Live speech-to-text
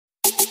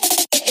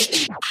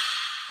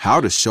How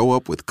to show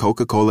up with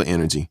Coca-Cola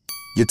Energy.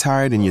 You're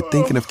tired and you're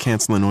thinking of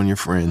canceling on your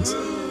friends.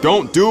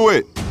 Don't do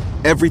it!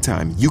 Every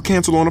time you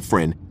cancel on a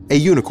friend, a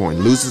unicorn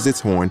loses its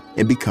horn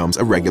and becomes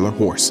a regular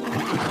horse.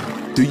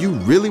 Do you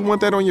really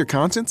want that on your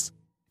conscience?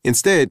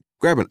 Instead,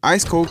 grab an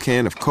ice-cold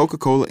can of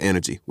Coca-Cola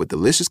Energy with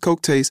delicious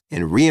Coke taste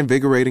and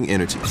reinvigorating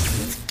energy.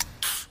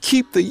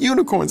 Keep the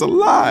unicorns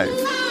alive!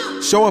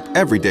 Show up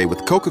every day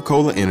with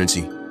Coca-Cola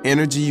Energy.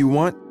 Energy you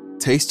want,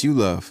 taste you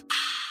love.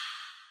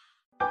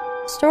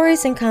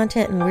 Stories and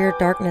content in Weird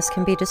Darkness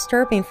can be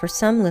disturbing for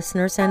some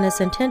listeners and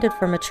is intended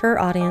for mature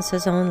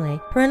audiences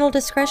only. Parental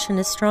discretion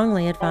is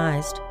strongly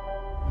advised.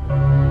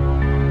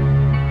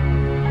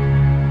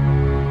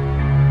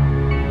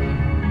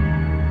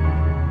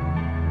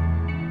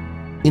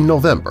 In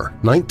November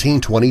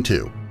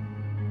 1922,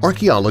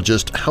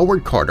 archaeologist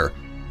Howard Carter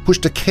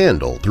pushed a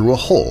candle through a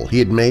hole he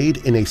had made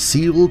in a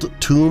sealed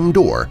tomb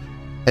door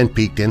and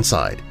peeked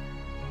inside.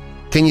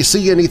 "Can you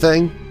see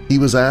anything?" he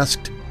was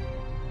asked.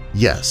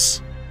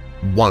 Yes,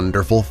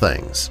 wonderful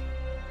things.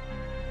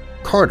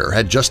 Carter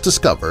had just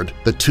discovered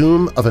the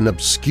tomb of an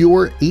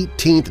obscure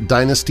 18th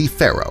dynasty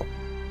pharaoh,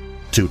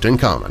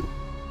 Tutankhamun.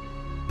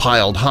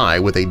 Piled high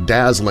with a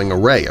dazzling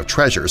array of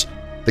treasures,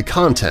 the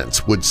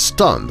contents would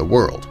stun the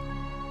world.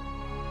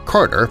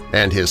 Carter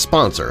and his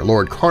sponsor,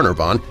 Lord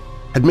Carnarvon,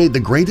 had made the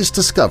greatest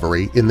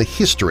discovery in the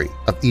history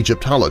of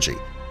Egyptology,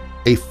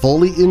 a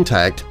fully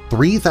intact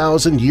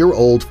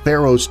 3,000-year-old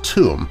pharaoh's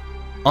tomb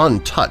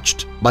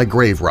untouched by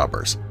grave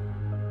robbers.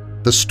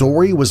 The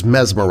story was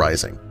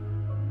mesmerizing.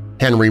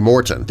 Henry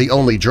Morton, the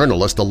only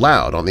journalist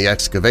allowed on the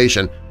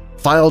excavation,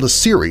 filed a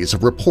series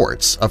of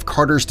reports of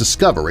Carter's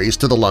discoveries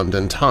to the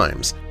London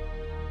Times,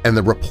 and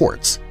the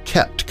reports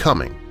kept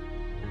coming.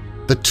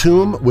 The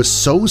tomb was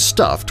so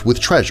stuffed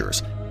with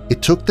treasures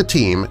it took the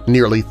team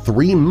nearly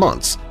 3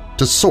 months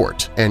to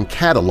sort and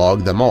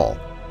catalog them all.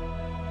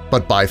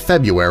 But by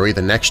February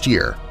the next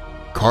year,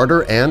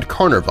 Carter and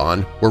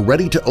Carnarvon were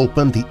ready to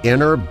open the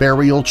inner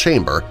burial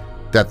chamber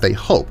that they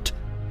hoped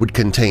would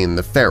contain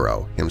the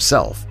pharaoh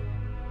himself.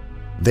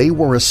 They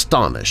were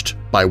astonished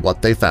by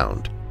what they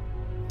found.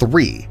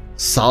 3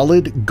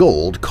 solid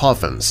gold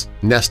coffins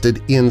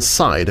nested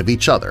inside of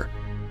each other.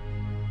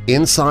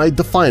 Inside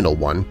the final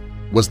one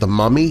was the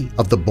mummy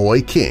of the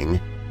boy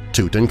king,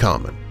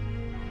 Tutankhamun.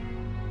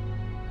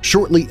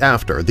 Shortly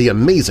after the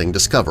amazing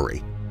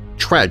discovery,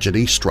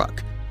 tragedy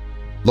struck.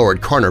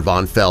 Lord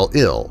Carnarvon fell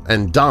ill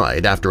and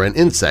died after an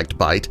insect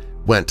bite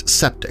went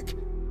septic.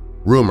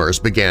 Rumors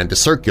began to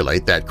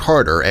circulate that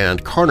Carter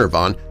and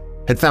Carnarvon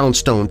had found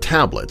stone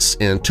tablets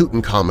in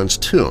Tutankhamun's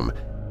tomb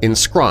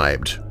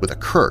inscribed with a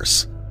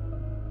curse.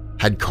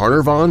 Had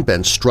Carnarvon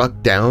been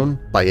struck down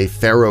by a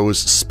pharaoh's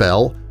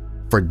spell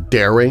for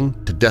daring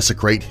to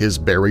desecrate his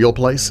burial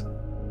place?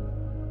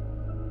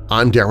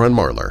 I'm Darren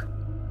Marlar,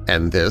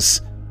 and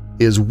this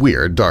is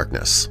Weird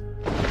Darkness.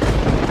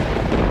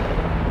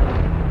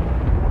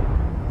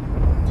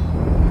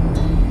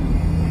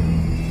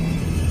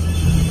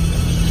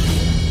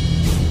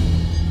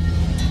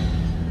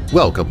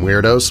 Welcome,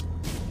 Weirdos!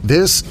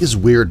 This is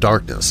Weird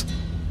Darkness.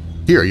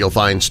 Here you'll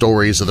find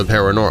stories of the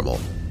paranormal,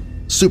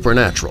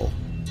 supernatural,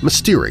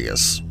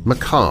 mysterious,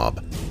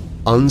 macabre,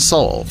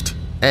 unsolved,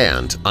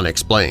 and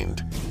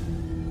unexplained.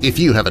 If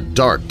you have a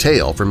dark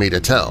tale for me to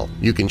tell,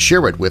 you can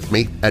share it with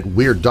me at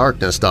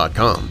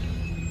WeirdDarkness.com.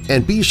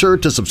 And be sure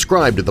to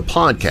subscribe to the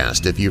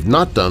podcast if you've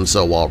not done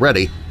so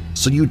already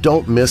so you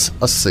don't miss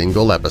a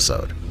single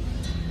episode.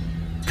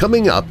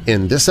 Coming up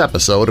in this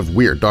episode of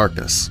Weird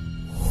Darkness,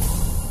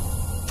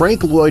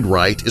 Frank Lloyd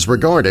Wright is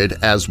regarded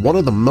as one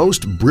of the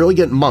most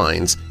brilliant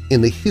minds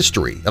in the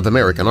history of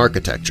American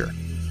architecture.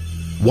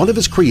 One of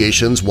his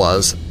creations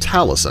was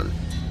Taliesin,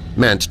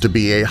 meant to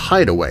be a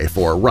hideaway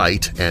for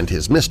Wright and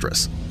his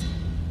mistress.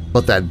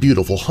 But that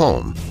beautiful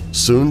home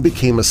soon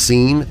became a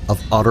scene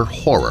of utter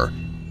horror,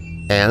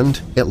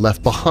 and it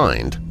left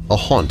behind a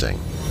haunting.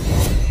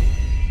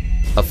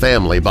 A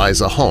family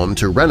buys a home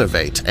to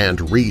renovate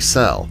and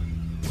resell,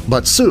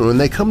 but soon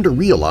they come to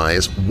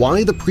realize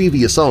why the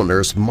previous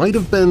owners might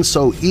have been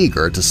so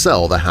eager to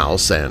sell the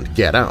house and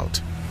get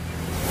out.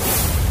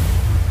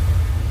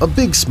 A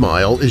big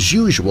smile is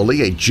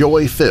usually a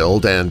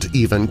joy-filled and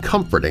even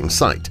comforting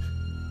sight.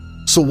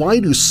 So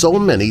why do so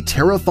many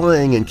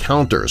terrifying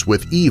encounters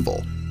with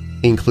evil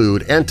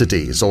include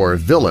entities or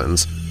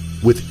villains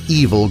with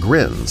evil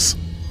grins?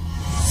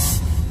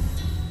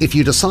 If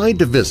you decide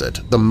to visit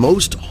the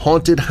most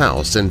haunted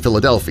house in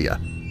Philadelphia,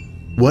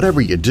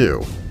 whatever you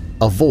do,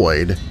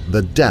 avoid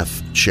the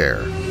death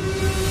chair.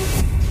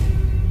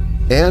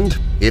 And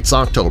it's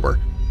October,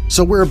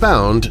 so we're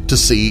bound to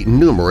see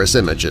numerous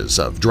images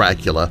of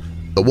Dracula,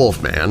 the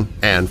Wolfman,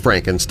 and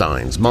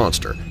Frankenstein's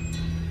monster.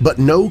 But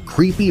no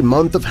creepy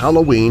month of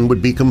Halloween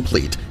would be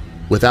complete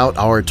without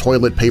our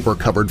toilet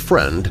paper-covered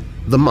friend,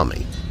 the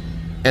Mummy,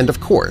 and of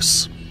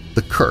course,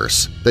 the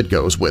curse that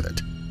goes with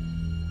it.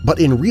 But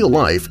in real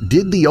life,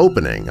 did the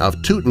opening of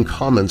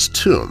Tutankhamun's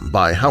tomb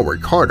by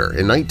Howard Carter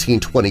in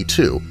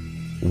 1922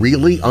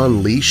 really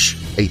unleash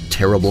a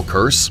terrible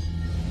curse?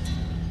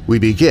 We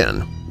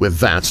begin with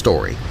that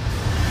story.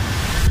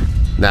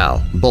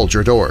 Now bolt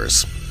your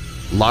doors,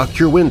 lock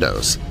your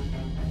windows,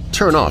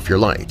 turn off your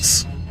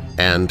lights,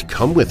 and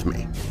come with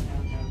me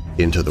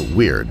into the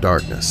weird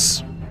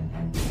darkness.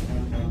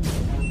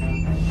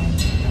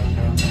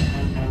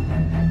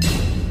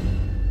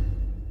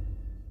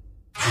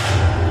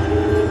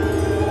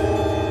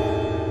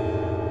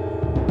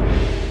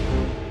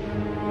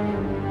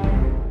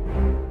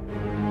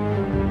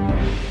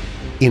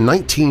 In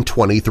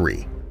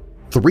 1923,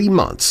 3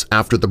 months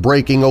after the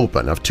breaking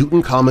open of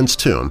Tutankhamun's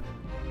tomb,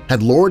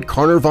 had Lord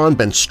Carnarvon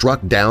been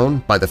struck down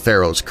by the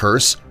pharaoh's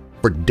curse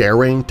for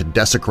daring to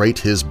desecrate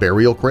his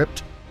burial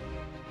crypt?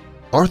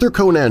 Arthur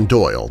Conan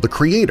Doyle, the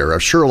creator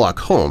of Sherlock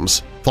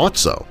Holmes, thought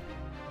so.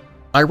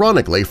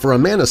 Ironically, for a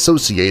man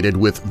associated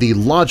with the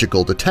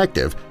logical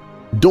detective,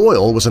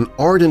 Doyle was an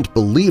ardent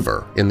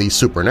believer in the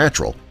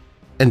supernatural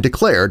and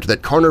declared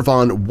that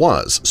Carnarvon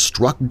was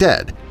struck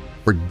dead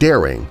for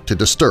daring to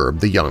disturb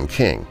the young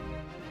king.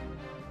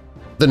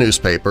 The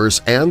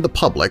newspapers and the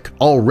public,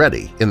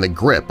 already in the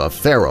grip of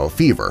pharaoh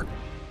fever,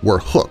 were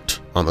hooked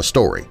on the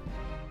story.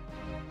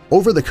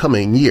 Over the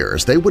coming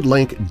years, they would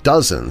link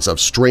dozens of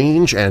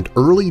strange and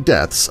early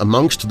deaths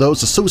amongst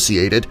those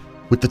associated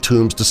with the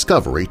tomb's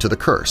discovery to the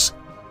curse.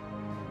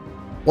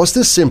 Was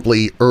this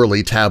simply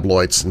early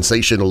tabloid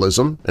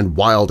sensationalism and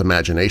wild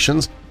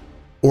imaginations,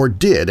 or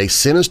did a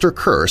sinister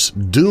curse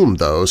doom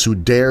those who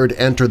dared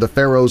enter the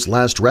pharaoh's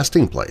last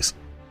resting place?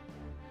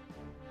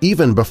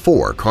 Even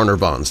before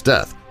Carnarvon's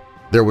death,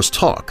 there was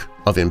talk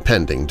of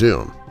impending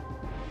doom.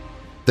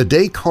 The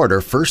day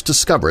Carter first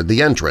discovered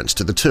the entrance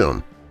to the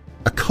tomb,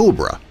 a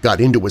cobra got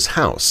into his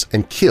house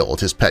and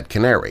killed his pet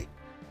canary.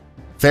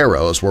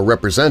 Pharaohs were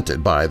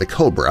represented by the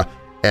cobra,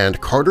 and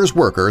Carter's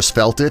workers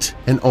felt it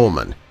an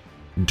omen.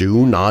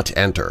 Do not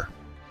enter.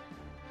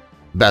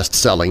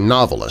 Best-selling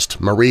novelist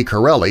Marie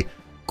Corelli,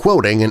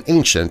 quoting an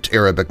ancient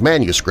Arabic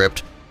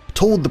manuscript,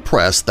 told the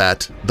press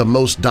that the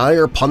most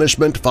dire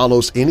punishment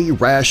follows any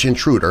rash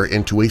intruder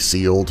into a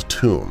sealed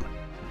tomb.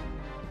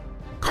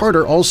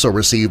 Carter also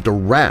received a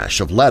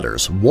rash of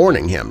letters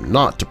warning him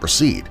not to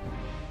proceed.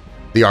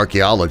 The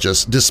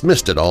archaeologists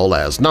dismissed it all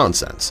as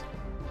nonsense.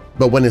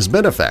 But when his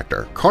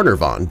benefactor,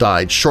 Carnarvon,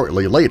 died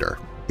shortly later,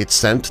 it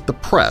sent the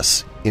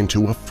press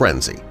into a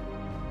frenzy.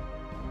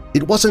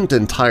 It wasn't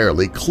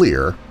entirely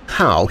clear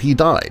how he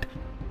died,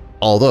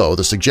 although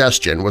the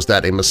suggestion was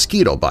that a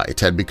mosquito bite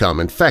had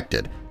become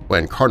infected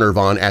when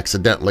Carnarvon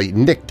accidentally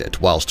nicked it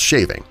whilst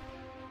shaving.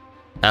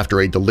 After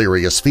a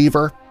delirious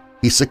fever,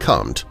 he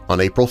succumbed on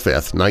April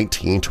 5,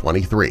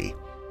 1923.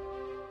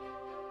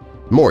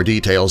 More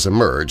details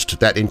emerged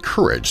that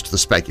encouraged the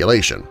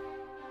speculation.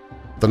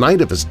 The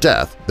night of his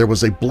death, there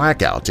was a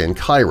blackout in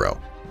Cairo,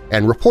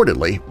 and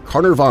reportedly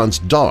Carnarvon's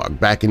dog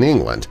back in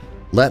England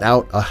let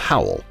out a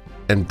howl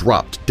and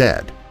dropped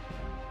dead.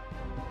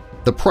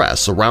 The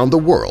press around the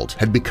world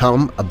had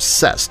become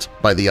obsessed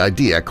by the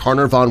idea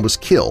Carnarvon was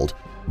killed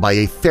by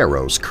a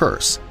pharaoh's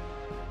curse.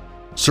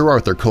 Sir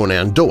Arthur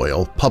Conan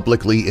Doyle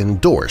publicly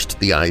endorsed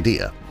the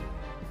idea.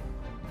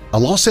 A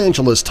Los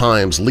Angeles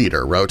Times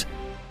leader wrote,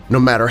 "No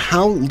matter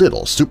how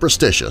little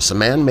superstitious a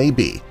man may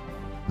be,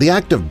 the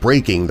act of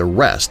breaking the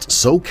rest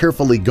so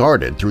carefully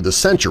guarded through the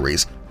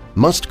centuries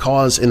must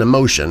cause an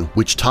emotion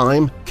which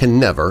time can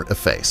never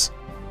efface."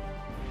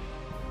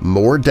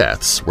 More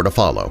deaths were to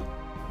follow.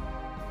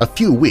 A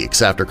few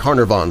weeks after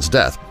Carnarvon's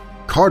death,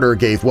 Carter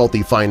gave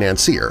wealthy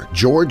financier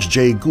George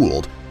J.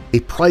 Gould a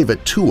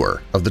private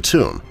tour of the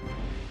tomb.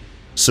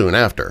 Soon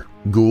after,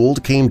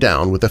 Gould came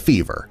down with a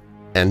fever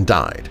and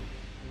died.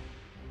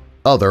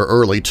 Other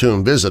early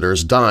tomb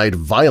visitors died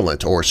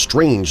violent or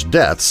strange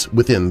deaths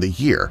within the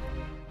year.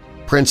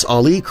 Prince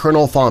Ali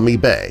Colonel Fahmy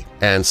Bey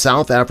and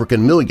South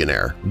African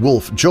millionaire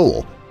Wolf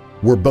Joel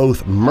were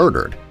both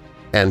murdered,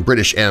 and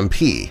British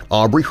MP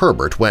Aubrey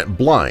Herbert went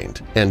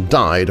blind and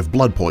died of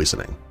blood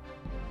poisoning.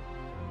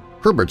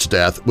 Herbert's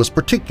death was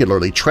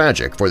particularly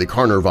tragic for the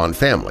Carnarvon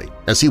family,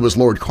 as he was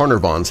Lord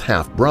Carnarvon's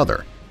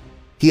half-brother.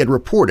 He had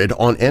reported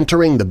on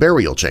entering the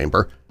burial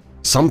chamber,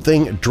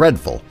 "Something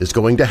dreadful is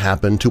going to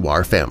happen to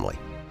our family."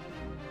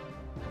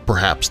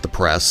 Perhaps the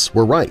press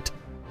were right.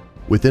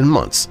 Within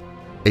months,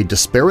 a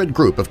disparate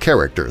group of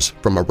characters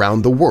from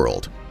around the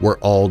world were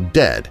all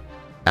dead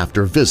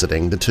after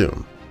visiting the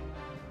tomb.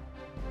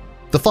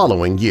 The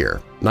following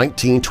year,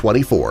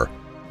 1924,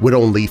 would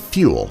only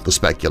fuel the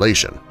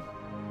speculation.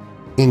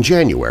 In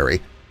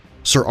January,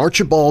 Sir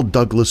Archibald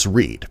Douglas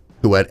Reed,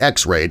 who had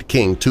X-rayed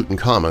King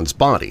Tutankhamun's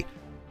body,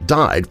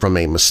 died from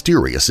a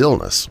mysterious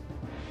illness.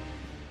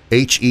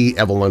 H.E.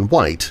 Evelyn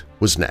White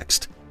was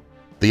next.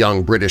 The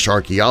young British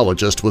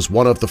archaeologist was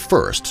one of the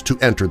first to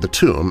enter the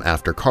tomb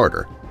after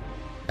Carter.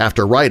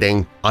 After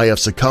writing, "I have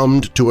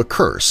succumbed to a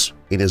curse"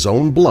 in his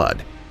own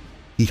blood,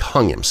 he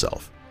hung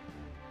himself.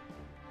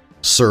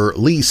 Sir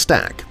Lee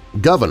Stack,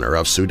 governor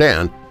of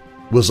Sudan,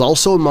 was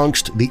also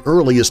amongst the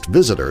earliest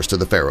visitors to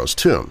the pharaoh's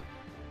tomb.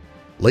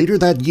 Later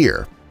that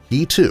year,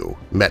 he too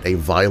met a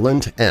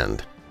violent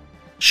end,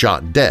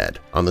 shot dead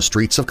on the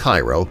streets of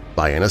Cairo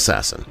by an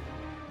assassin.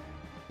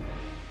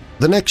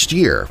 The next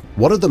year,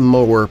 one of the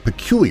more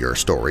peculiar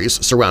stories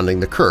surrounding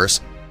the curse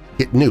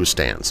hit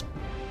newsstands.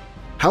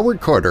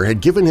 Howard Carter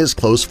had given his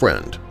close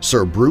friend,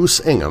 Sir Bruce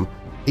Ingham,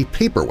 a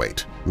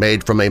paperweight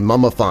made from a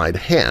mummified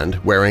hand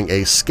wearing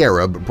a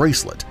scarab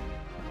bracelet.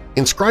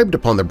 Inscribed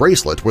upon the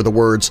bracelet were the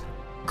words,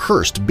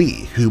 "Cursed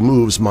be who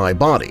moves my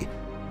body.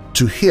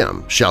 To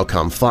him shall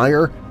come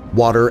fire,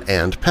 water,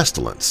 and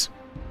pestilence."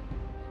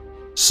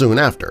 Soon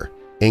after,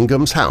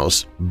 Ingham's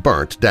house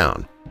burnt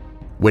down.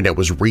 When it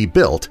was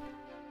rebuilt,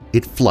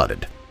 it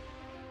flooded.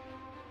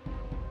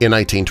 In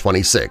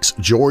 1926,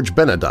 George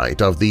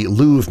Benedict of the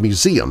Louvre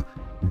Museum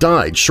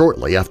died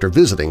shortly after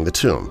visiting the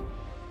tomb.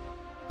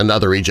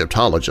 Another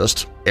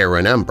Egyptologist,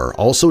 Aaron Ember,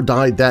 also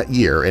died that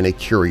year in a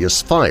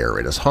curious fire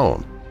at his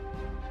home.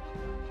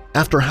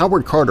 After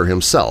Howard Carter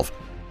himself,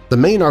 the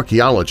main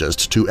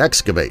archaeologist to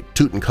excavate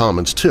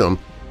Tutankhamun's tomb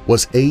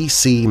was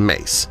A.C.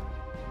 Mace.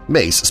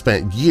 Mace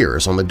spent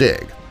years on the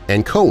dig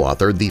and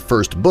co-authored the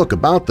first book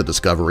about the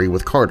discovery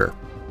with Carter.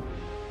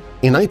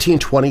 In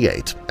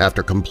 1928,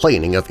 after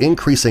complaining of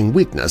increasing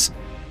weakness,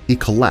 he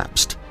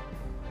collapsed.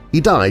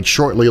 He died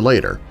shortly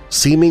later,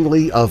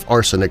 seemingly of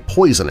arsenic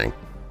poisoning,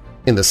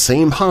 in the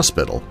same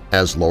hospital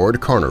as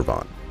Lord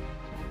Carnarvon.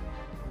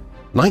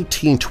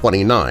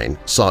 1929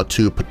 saw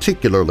two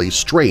particularly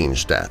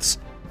strange deaths.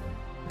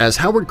 As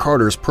Howard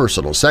Carter's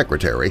personal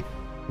secretary,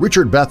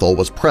 Richard Bethel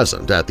was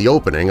present at the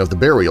opening of the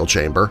burial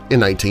chamber in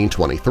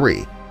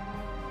 1923.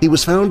 He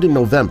was found in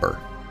November,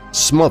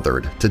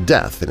 smothered to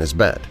death in his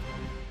bed.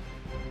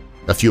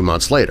 A few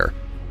months later,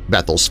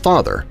 Bethel's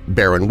father,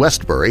 Baron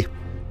Westbury,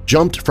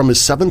 jumped from his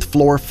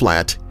 7th-floor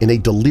flat in a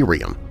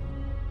delirium.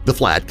 The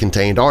flat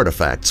contained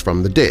artifacts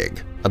from the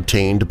dig,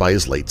 obtained by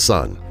his late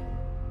son.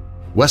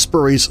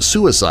 Westbury's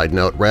suicide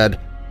note read,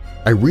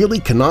 "I really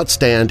cannot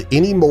stand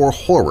any more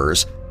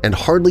horrors and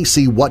hardly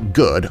see what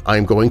good I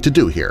am going to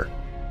do here,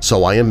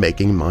 so I am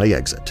making my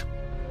exit."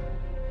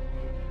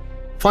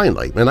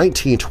 Finally, in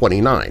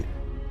 1929,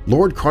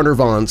 Lord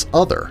Carnarvon's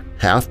other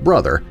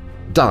half-brother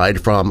died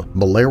from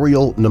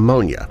malarial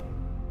pneumonia.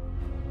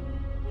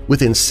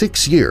 Within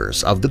 6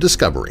 years of the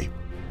discovery,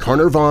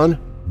 Carnarvon,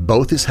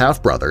 both his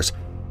half-brothers,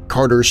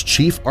 Carter's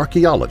chief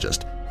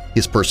archaeologist,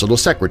 his personal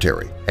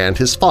secretary, and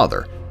his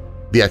father,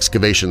 the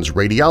excavation's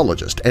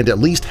radiologist, and at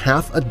least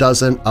half a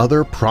dozen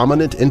other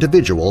prominent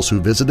individuals who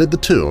visited the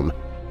tomb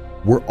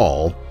were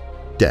all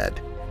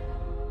dead.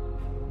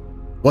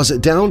 Was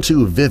it down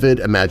to vivid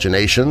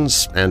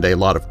imaginations and a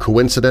lot of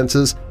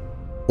coincidences,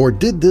 or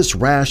did this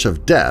rash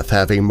of death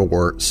have a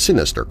more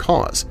sinister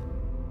cause?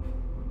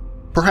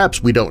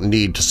 Perhaps we don't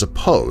need to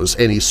suppose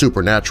any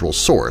supernatural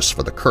source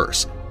for the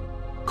curse.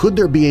 Could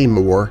there be a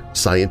more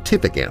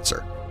scientific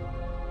answer?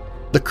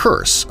 The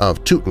curse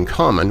of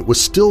Tutankhamun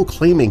was still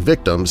claiming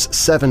victims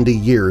 70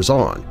 years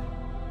on,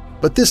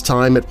 but this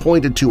time it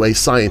pointed to a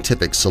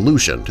scientific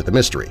solution to the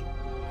mystery.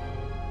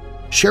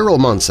 Cheryl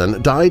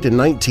Munson died in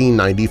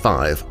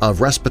 1995 of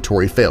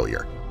respiratory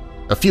failure,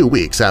 a few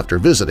weeks after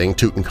visiting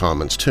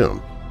Tutankhamun's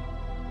tomb.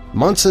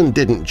 Munson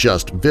didn't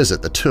just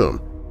visit the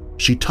tomb,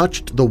 she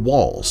touched the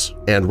walls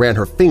and ran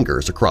her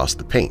fingers across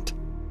the paint.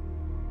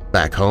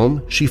 Back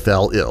home, she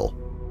fell ill.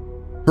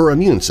 Her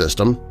immune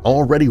system,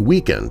 already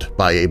weakened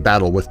by a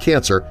battle with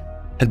cancer,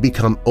 had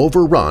become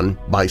overrun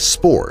by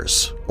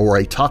spores or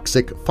a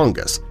toxic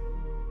fungus,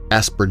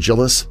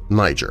 Aspergillus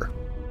niger.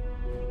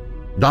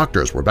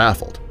 Doctors were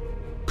baffled.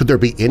 Could there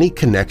be any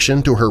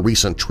connection to her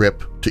recent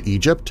trip to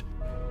Egypt?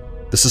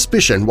 The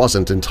suspicion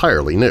wasn't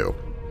entirely new.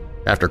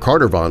 After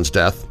Carnarvon's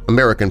death,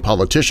 American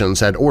politicians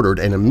had ordered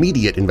an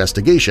immediate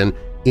investigation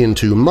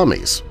into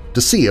mummies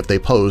to see if they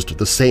posed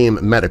the same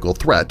medical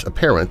threat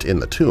apparent in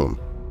the tomb.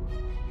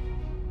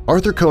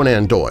 Arthur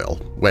Conan Doyle,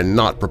 when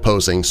not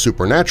proposing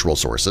supernatural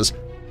sources,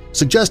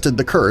 suggested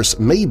the curse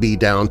may be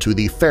down to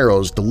the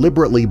pharaohs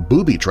deliberately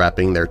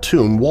booby-trapping their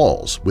tomb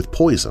walls with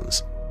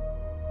poisons.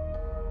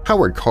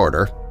 Howard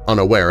Carter,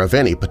 unaware of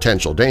any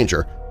potential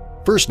danger,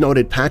 first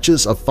noted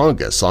patches of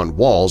fungus on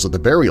walls of the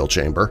burial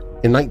chamber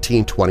in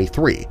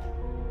 1923,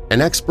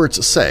 and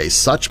experts say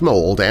such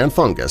mold and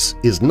fungus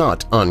is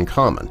not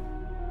uncommon.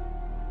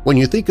 When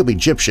you think of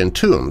Egyptian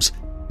tombs,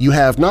 you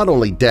have not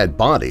only dead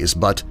bodies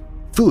but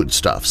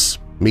foodstuffs,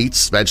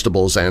 meats,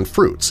 vegetables, and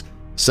fruits,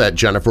 said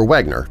Jennifer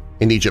Wagner,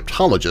 an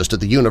Egyptologist at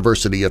the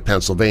University of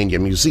Pennsylvania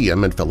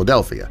Museum in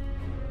Philadelphia.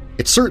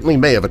 It certainly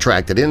may have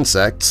attracted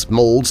insects,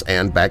 molds,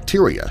 and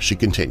bacteria, she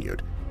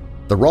continued.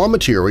 The raw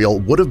material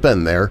would have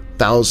been there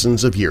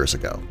thousands of years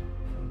ago.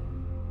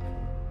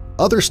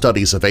 Other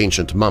studies of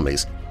ancient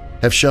mummies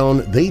have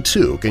shown they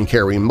too can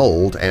carry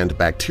mold and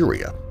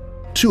bacteria,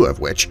 two of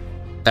which,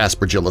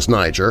 Aspergillus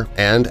niger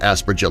and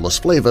Aspergillus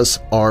flavus,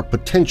 are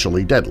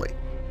potentially deadly.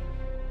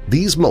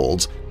 These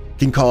molds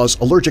can cause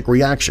allergic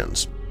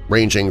reactions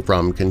ranging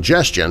from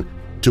congestion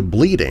to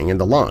bleeding in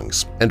the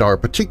lungs and are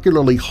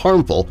particularly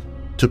harmful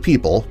to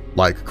people,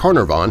 like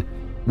Carnarvon,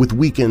 with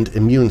weakened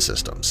immune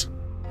systems.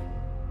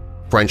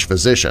 French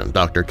physician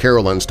Dr.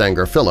 Caroline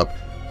Stanger-Philip,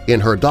 in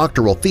her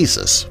doctoral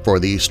thesis for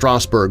the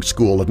Strasbourg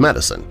School of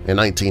Medicine in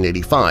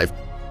 1985,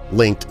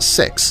 linked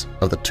 6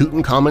 of the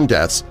Tutankhamun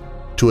deaths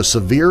to a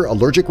severe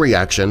allergic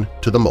reaction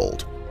to the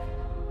mold.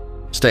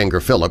 Stanger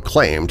Philip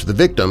claimed the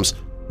victims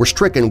were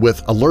stricken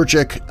with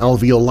allergic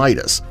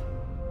alveolitis,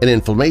 an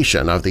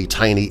inflammation of the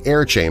tiny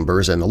air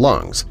chambers in the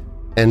lungs,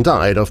 and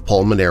died of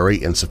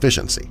pulmonary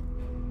insufficiency.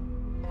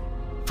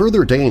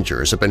 Further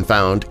dangers have been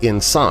found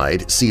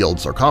inside sealed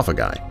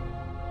sarcophagi.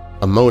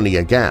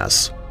 Ammonia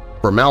gas,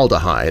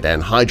 formaldehyde,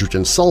 and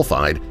hydrogen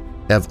sulfide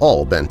have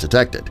all been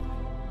detected,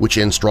 which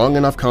in strong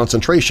enough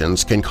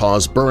concentrations can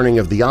cause burning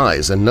of the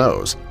eyes and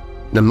nose,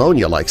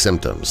 pneumonia-like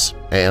symptoms,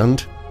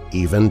 and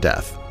even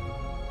death.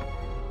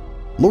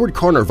 Lord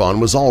Carnarvon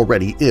was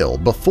already ill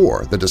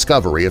before the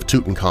discovery of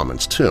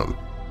Tutankhamun's tomb,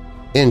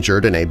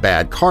 injured in a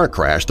bad car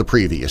crash the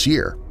previous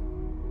year.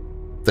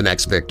 The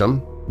next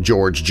victim,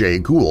 George J.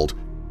 Gould,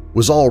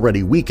 was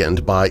already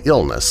weakened by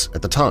illness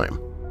at the time.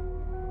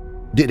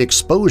 Did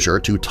exposure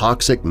to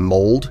toxic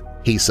mold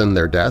hasten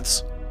their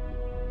deaths?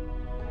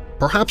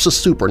 Perhaps a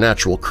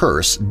supernatural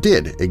curse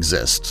did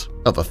exist,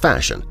 of a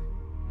fashion,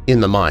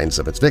 in the minds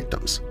of its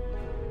victims.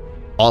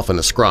 Often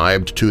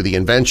ascribed to the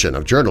invention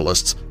of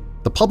journalists,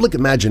 the public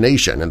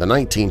imagination in the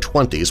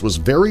 1920s was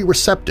very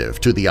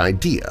receptive to the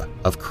idea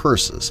of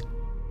curses.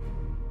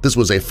 This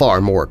was a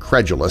far more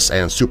credulous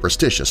and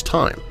superstitious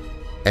time,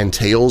 and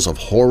tales of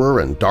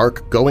horror and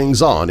dark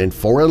goings-on in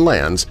foreign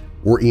lands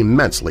were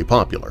immensely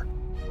popular.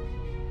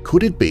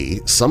 Could it be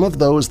some of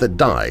those that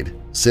died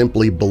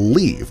simply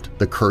believed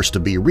the curse to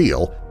be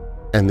real,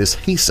 and this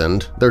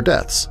hastened their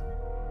deaths?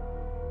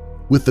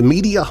 With the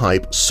media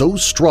hype so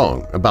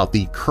strong about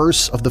the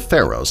curse of the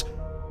pharaohs,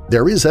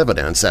 there is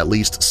evidence at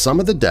least some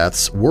of the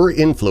deaths were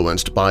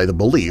influenced by the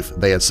belief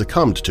they had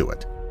succumbed to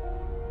it.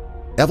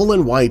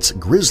 Evelyn White's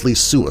grisly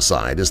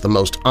suicide is the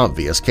most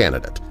obvious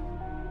candidate.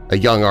 A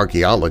young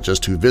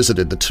archaeologist who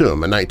visited the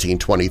tomb in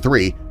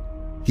 1923,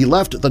 he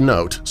left the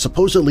note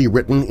supposedly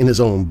written in his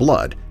own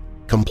blood,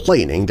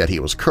 complaining that he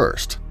was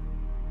cursed.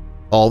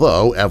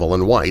 Although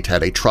Evelyn White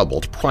had a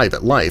troubled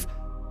private life,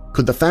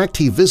 could the fact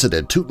he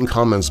visited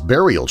Tutankhamun's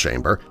burial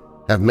chamber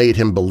have made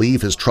him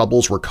believe his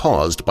troubles were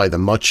caused by the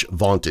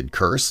much-vaunted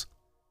curse?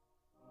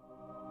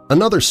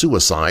 Another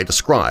suicide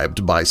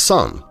ascribed by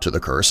some to the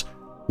curse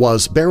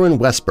was Baron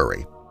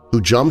Westbury,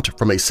 who jumped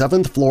from a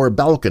 7th-floor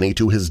balcony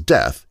to his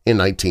death in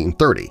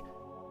 1930.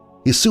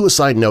 His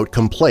suicide note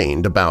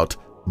complained about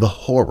the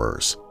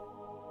horrors.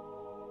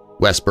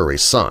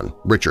 Westbury's son,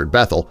 Richard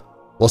Bethel,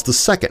 was the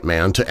second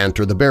man to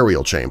enter the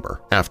burial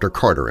chamber after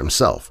Carter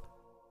himself.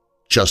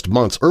 Just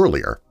months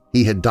earlier,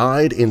 he had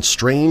died in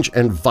strange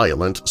and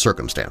violent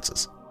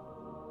circumstances.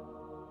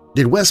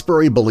 Did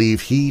Westbury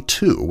believe he,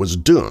 too, was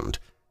doomed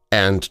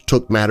and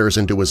took matters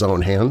into his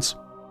own hands?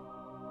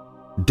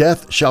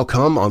 Death shall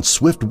come on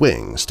swift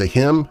wings to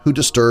him who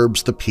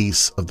disturbs the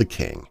peace of the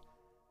king.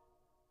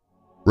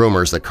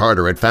 Rumors that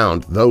Carter had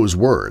found those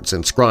words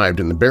inscribed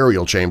in the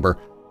burial chamber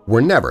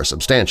were never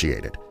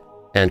substantiated,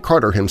 and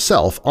Carter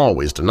himself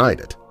always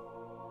denied it.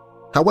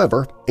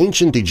 However,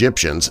 ancient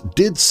Egyptians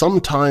did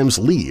sometimes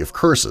leave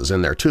curses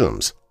in their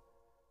tombs.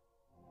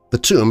 The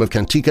tomb of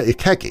Kentika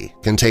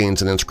Ikeki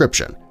contains an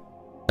inscription,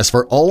 "As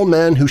for all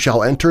men who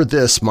shall enter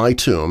this my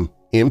tomb,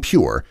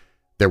 impure,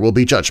 there will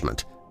be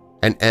judgment.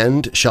 An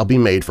end shall be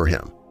made for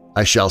him.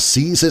 I shall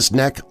seize his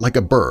neck like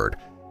a bird.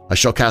 I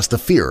shall cast the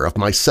fear of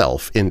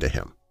myself into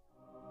him."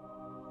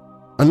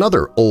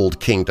 Another Old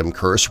Kingdom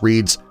curse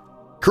reads,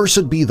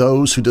 "Cursed be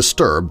those who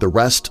disturb the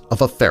rest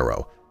of a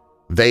pharaoh.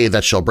 They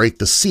that shall break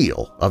the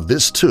seal of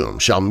this tomb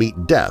shall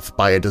meet death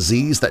by a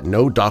disease that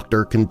no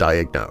doctor can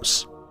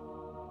diagnose."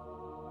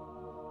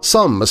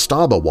 Some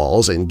mastaba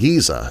walls in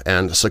Giza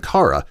and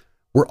Saqqara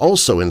were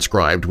also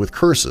inscribed with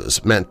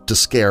curses meant to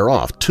scare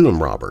off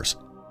tomb robbers.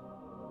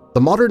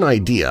 The modern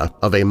idea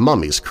of a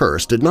mummy's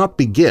curse did not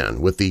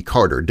begin with the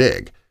Carter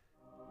dig.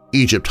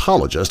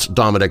 Egyptologist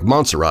Dominic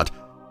Montserrat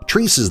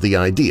traces the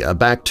idea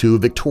back to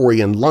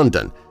Victorian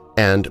London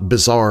and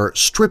bizarre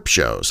strip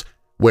shows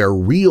where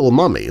real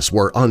mummies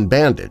were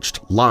unbandaged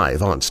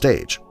live on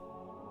stage.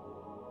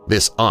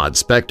 This odd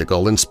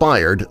spectacle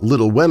inspired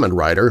Little Women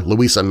writer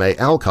Louisa May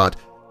Alcott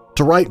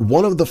to write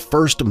one of the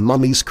first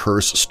mummy's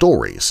curse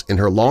stories in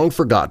her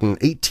long-forgotten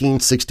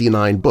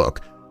 1869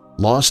 book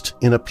Lost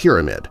in a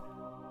Pyramid,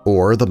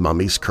 or The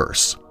Mummy's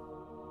Curse.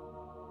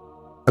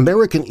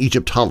 American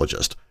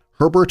Egyptologist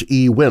Herbert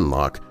E.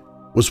 Winlock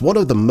was one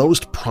of the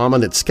most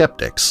prominent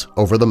skeptics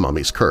over the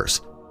mummy's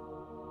curse.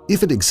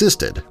 If it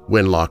existed,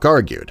 Winlock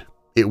argued,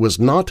 it was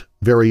not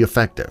very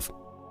effective.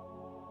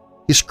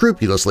 He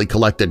scrupulously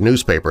collected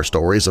newspaper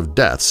stories of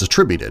deaths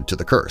attributed to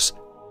the curse.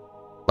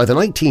 By the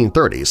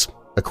 1930s,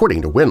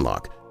 according to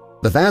Winlock,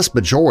 the vast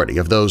majority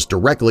of those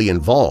directly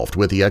involved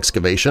with the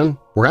excavation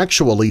were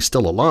actually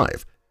still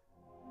alive.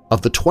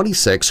 Of the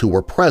 26 who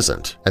were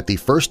present at the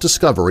first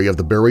discovery of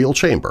the burial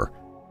chamber,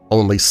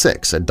 only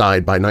 6 had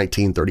died by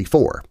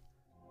 1934.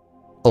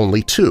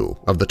 Only 2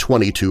 of the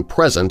 22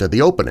 present at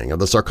the opening of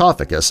the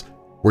sarcophagus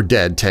were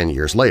dead 10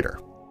 years later.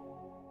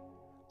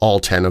 All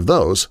 10 of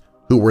those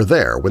who were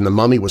there when the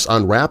mummy was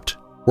unwrapped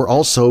were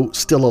also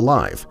still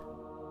alive.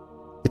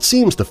 It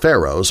seems the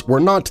pharaohs were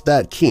not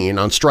that keen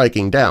on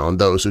striking down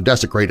those who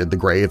desecrated the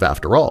grave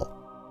after all.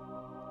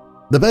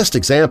 The best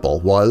example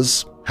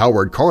was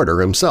Howard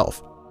Carter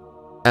himself.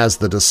 As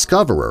the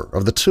discoverer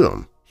of the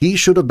tomb, he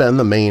should have been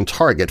the main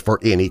target for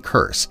any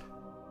curse,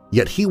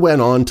 yet he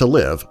went on to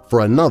live for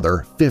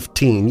another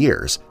 15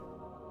 years,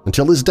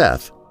 until his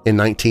death in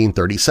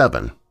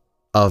 1937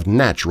 of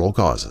natural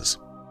causes.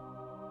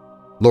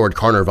 Lord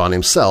Carnarvon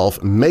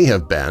himself may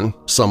have been,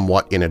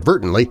 somewhat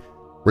inadvertently,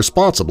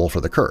 responsible for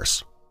the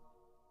curse.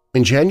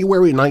 In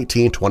January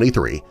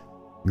 1923,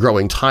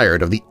 growing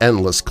tired of the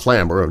endless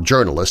clamor of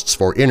journalists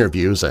for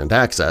interviews and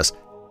access,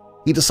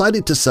 he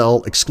decided to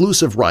sell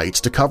exclusive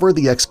rights to cover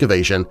the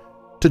excavation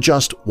to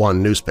just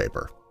one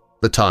newspaper,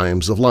 the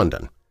Times of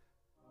London.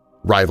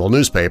 Rival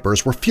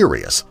newspapers were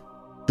furious.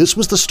 This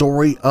was the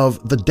story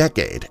of the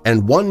decade,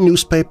 and one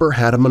newspaper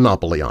had a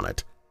monopoly on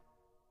it.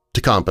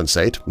 To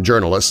compensate,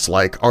 journalists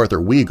like Arthur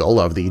Weigel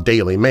of the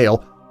Daily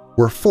Mail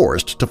were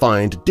forced to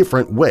find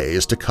different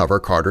ways to cover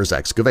Carter's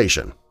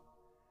excavation.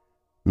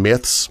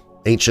 Myths,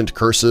 ancient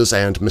curses,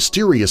 and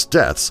mysterious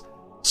deaths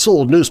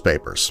sold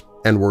newspapers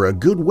and were a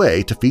good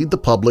way to feed the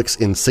public's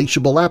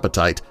insatiable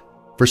appetite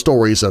for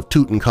stories of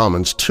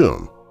Tutankhamun's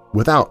tomb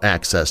without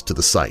access to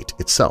the site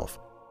itself.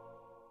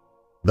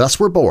 Thus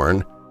were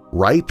born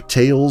Ripe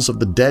Tales of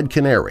the Dead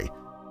Canary,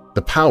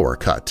 The Power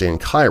Cut in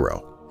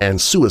Cairo, and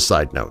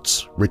Suicide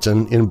Notes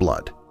Written in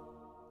Blood.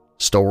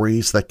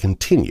 Stories that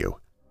continue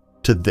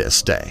to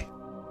this day.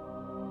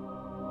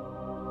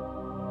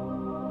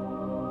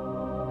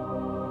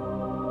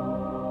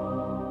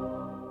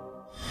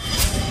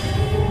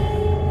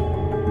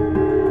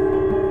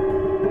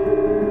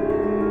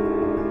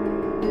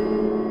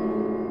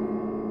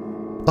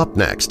 Up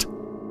next,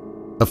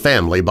 a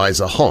family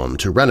buys a home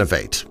to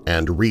renovate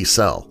and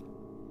resell.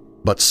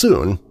 But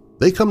soon,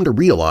 they come to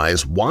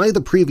realize why the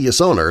previous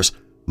owners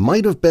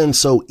might have been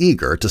so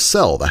eager to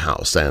sell the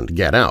house and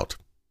get out.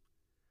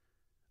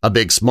 A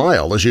big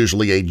smile is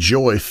usually a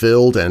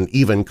joy-filled and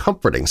even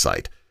comforting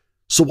sight,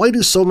 so why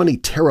do so many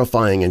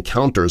terrifying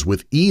encounters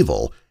with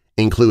evil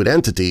include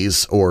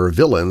entities or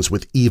villains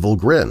with evil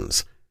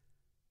grins?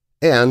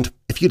 And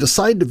if you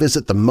decide to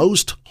visit the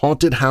most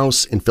haunted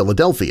house in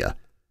Philadelphia,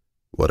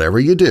 whatever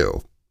you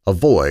do,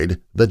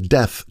 avoid the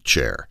death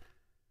chair.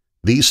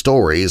 These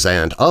stories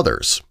and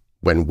others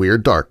when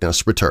Weird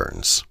Darkness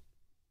returns.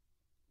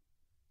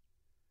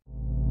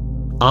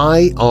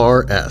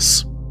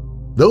 IRS.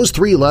 Those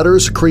three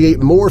letters create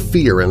more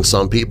fear in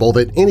some people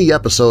than any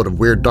episode of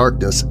Weird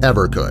Darkness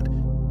ever could.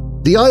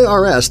 The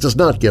IRS does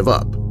not give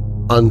up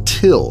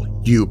until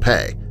you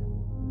pay.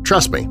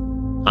 Trust me,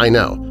 I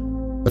know.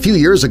 A few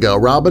years ago,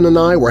 Robin and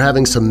I were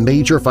having some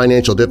major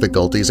financial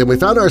difficulties and we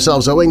found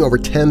ourselves owing over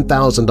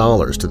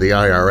 $10,000 to the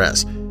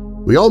IRS.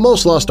 We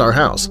almost lost our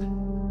house.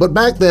 But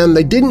back then,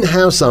 they didn't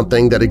have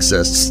something that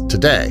exists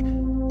today.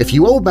 If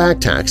you owe back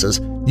taxes,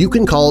 you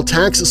can call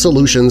Tax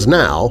Solutions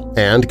now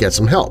and get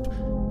some help.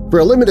 For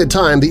a limited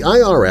time, the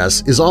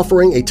IRS is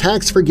offering a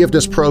tax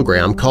forgiveness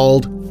program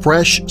called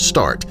Fresh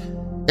Start,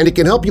 and it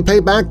can help you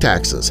pay back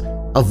taxes,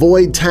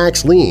 avoid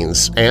tax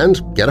liens,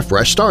 and get a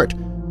fresh start.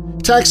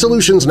 Tax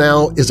Solutions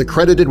Now is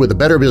accredited with the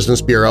Better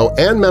Business Bureau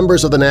and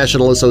members of the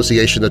National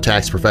Association of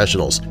Tax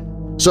Professionals.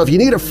 So if you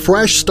need a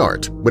fresh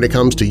start when it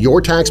comes to your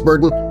tax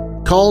burden,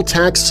 call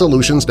Tax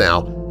Solutions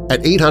Now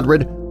at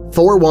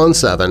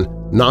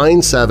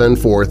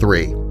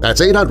 800-417-9743.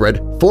 That's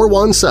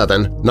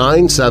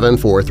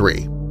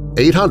 800-417-9743.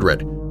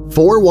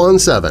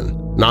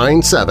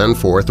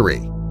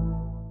 800-417-9743.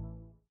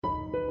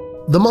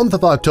 The month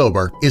of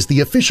October is the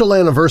official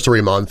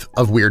anniversary month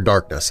of Weird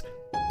Darkness,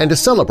 and to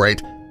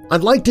celebrate,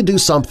 I'd like to do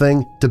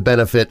something to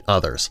benefit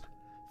others.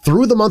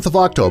 Through the month of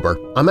October,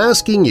 I'm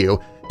asking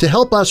you to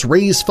help us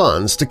raise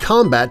funds to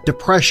combat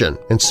depression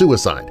and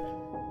suicide.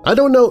 I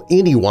don't know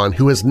anyone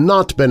who has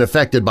not been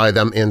affected by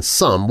them in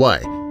some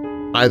way.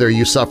 Either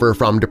you suffer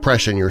from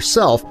depression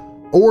yourself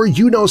or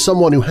you know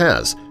someone who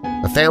has,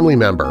 a family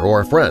member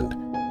or a friend.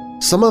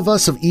 Some of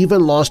us have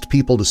even lost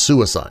people to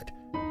suicide.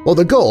 Well,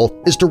 the goal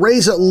is to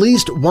raise at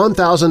least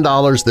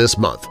 $1,000 this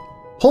month,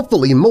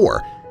 hopefully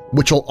more,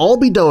 which will all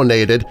be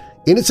donated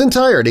in its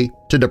entirety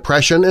to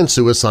depression and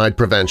suicide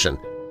prevention.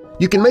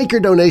 You can make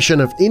your donation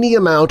of any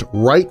amount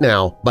right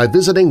now by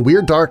visiting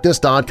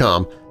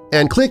WeirdDarkness.com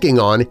and clicking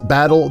on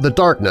Battle the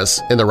Darkness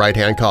in the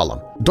right-hand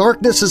column.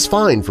 Darkness is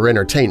fine for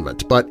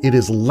entertainment, but it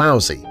is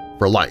lousy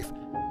for life.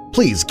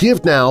 Please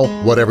give now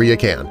whatever you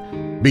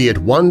can. Be it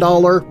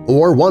 $1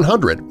 or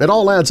 $100, it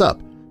all adds up.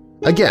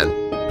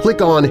 Again,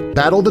 click on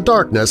Battle the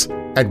Darkness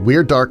at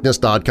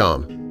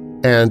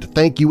WeirdDarkness.com. And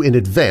thank you in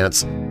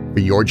advance for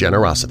your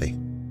generosity.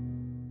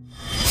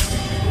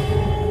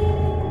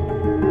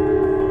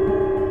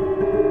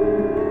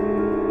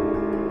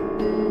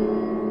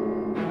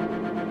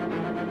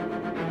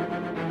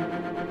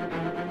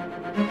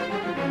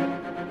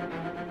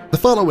 The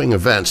following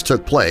events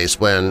took place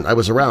when I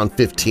was around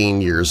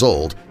 15 years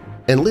old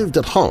and lived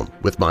at home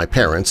with my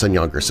parents and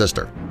younger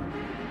sister.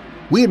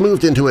 We had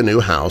moved into a new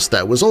house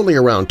that was only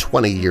around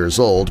 20 years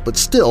old but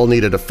still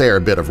needed a fair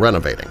bit of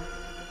renovating.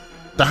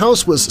 The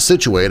house was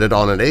situated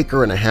on an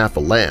acre and a half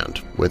of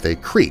land with a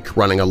creek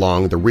running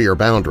along the rear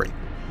boundary.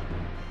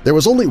 There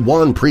was only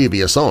one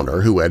previous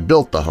owner who had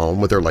built the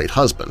home with her late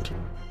husband.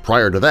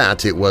 Prior to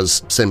that, it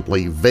was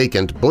simply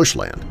vacant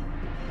bushland.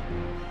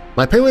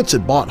 My parents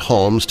had bought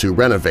homes to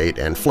renovate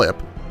and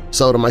flip,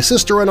 so to my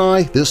sister and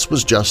I, this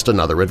was just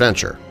another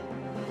adventure.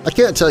 I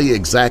can't tell you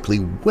exactly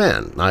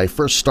when I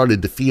first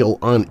started to feel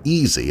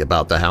uneasy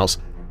about the house,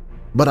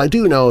 but I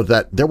do know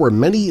that there were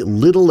many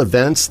little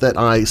events that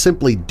I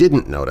simply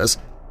didn't notice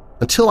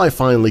until I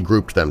finally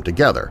grouped them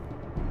together.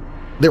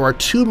 There are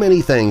too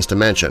many things to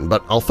mention,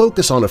 but I'll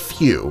focus on a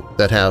few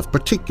that have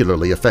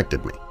particularly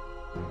affected me.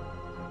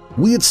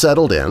 We had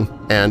settled in,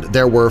 and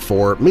there were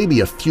for maybe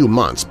a few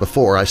months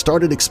before I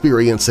started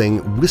experiencing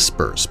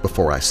whispers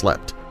before I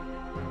slept.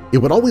 It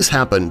would always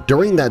happen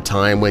during that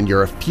time when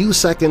you're a few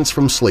seconds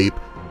from sleep,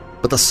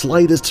 but the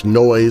slightest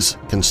noise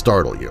can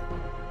startle you.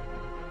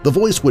 The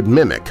voice would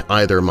mimic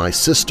either my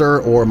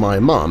sister or my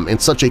mom in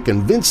such a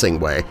convincing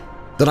way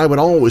that I would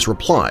always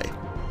reply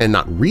and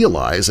not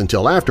realize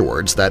until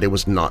afterwards that it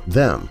was not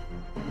them.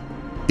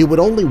 It would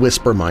only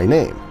whisper my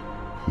name,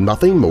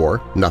 nothing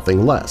more,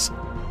 nothing less.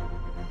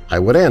 I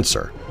would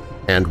answer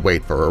and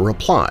wait for a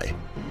reply,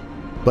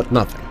 but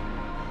nothing.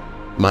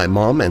 My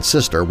mom and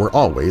sister were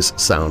always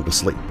sound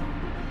asleep.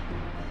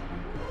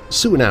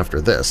 Soon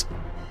after this,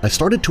 I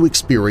started to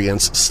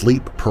experience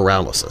sleep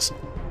paralysis.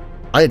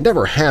 I had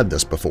never had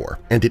this before,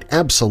 and it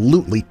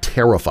absolutely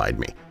terrified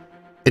me.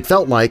 It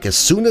felt like as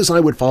soon as I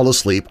would fall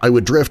asleep, I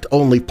would drift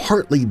only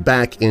partly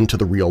back into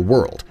the real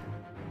world.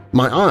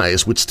 My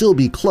eyes would still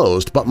be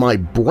closed, but my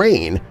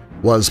brain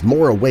was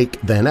more awake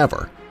than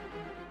ever.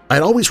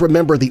 I'd always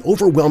remember the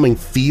overwhelming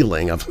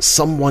feeling of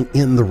someone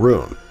in the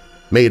room,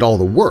 made all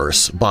the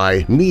worse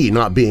by me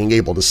not being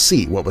able to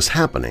see what was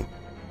happening.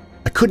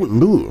 I couldn't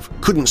move,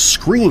 couldn't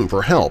scream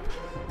for help,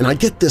 and I'd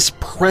get this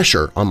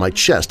pressure on my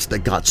chest that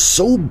got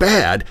so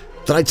bad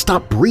that I'd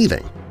stop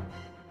breathing.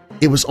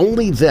 It was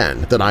only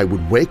then that I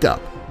would wake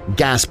up,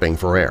 gasping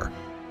for air.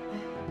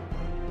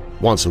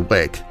 Once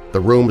awake, the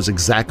room was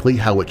exactly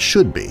how it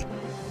should be,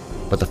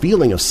 but the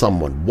feeling of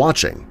someone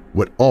watching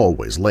would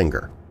always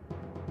linger.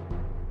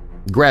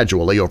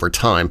 Gradually, over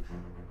time,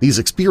 these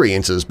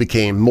experiences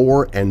became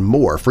more and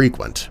more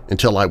frequent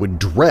until I would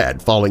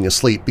dread falling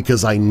asleep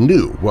because I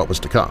knew what was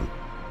to come.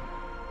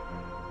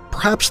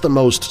 Perhaps the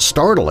most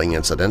startling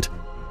incident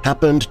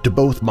happened to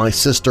both my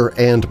sister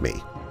and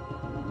me.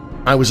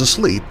 I was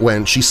asleep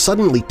when she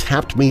suddenly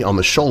tapped me on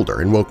the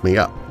shoulder and woke me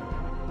up.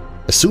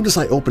 As soon as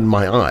I opened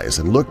my eyes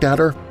and looked at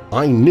her,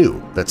 I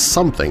knew that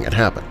something had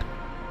happened.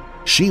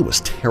 She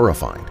was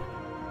terrified.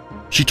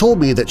 She told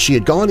me that she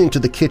had gone into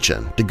the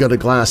kitchen to get a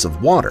glass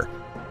of water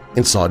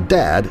and saw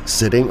Dad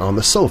sitting on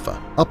the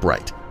sofa,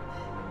 upright.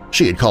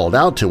 She had called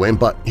out to him,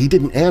 but he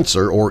didn't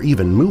answer or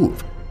even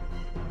move.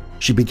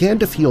 She began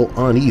to feel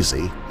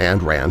uneasy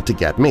and ran to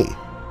get me.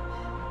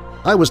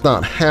 I was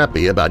not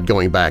happy about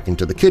going back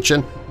into the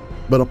kitchen,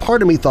 but a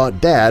part of me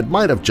thought Dad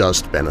might have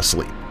just been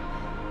asleep.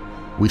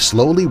 We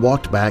slowly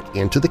walked back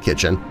into the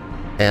kitchen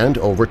and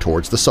over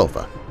towards the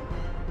sofa.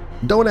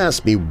 Don't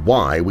ask me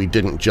why we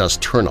didn't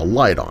just turn a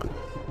light on.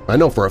 I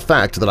know for a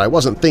fact that I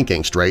wasn't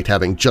thinking straight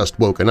having just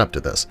woken up to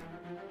this.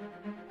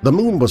 The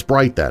moon was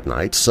bright that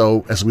night,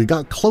 so as we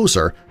got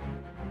closer,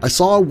 I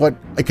saw what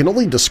I can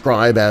only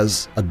describe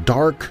as a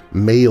dark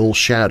male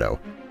shadow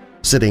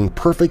sitting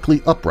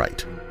perfectly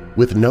upright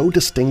with no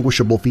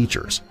distinguishable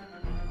features.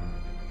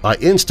 I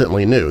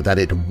instantly knew that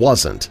it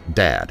wasn't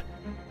Dad,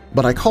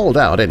 but I called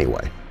out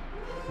anyway.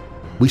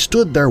 We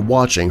stood there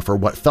watching for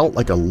what felt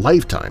like a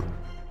lifetime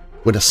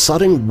when a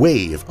sudden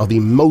wave of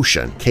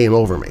emotion came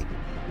over me.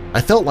 I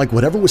felt like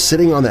whatever was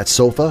sitting on that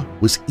sofa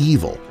was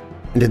evil,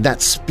 and in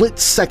that split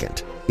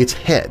second, its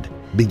head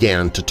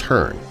began to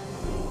turn.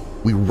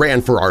 We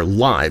ran for our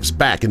lives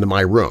back into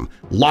my room,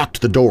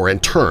 locked the door,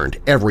 and turned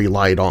every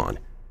light on.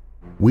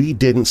 We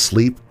didn't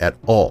sleep at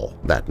all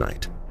that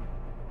night.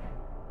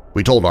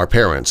 We told our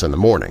parents in the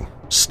morning,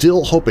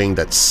 still hoping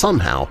that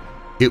somehow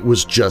it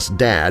was just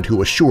Dad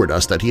who assured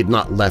us that he had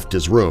not left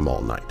his room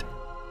all night.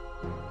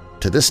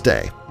 To this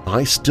day,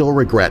 I still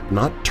regret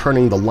not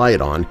turning the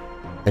light on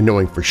and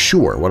knowing for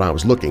sure what I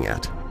was looking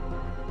at.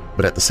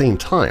 But at the same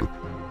time,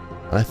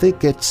 I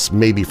think it's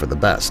maybe for the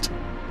best.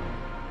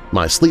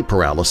 My sleep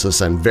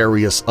paralysis and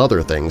various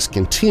other things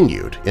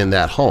continued in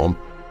that home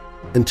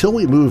until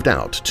we moved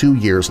out 2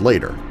 years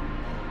later,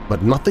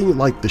 but nothing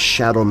like the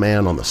shadow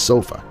man on the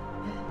sofa.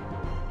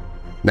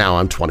 Now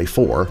I'm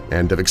 24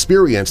 and have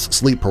experienced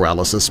sleep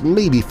paralysis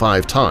maybe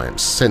 5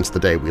 times since the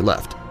day we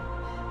left.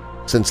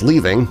 Since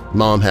leaving,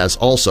 Mom has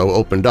also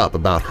opened up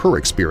about her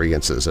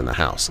experiences in the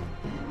house,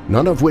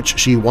 none of which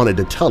she wanted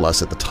to tell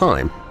us at the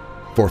time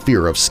for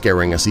fear of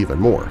scaring us even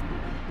more.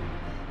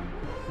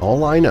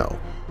 All I know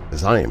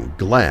is I am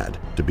glad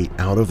to be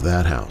out of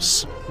that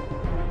house.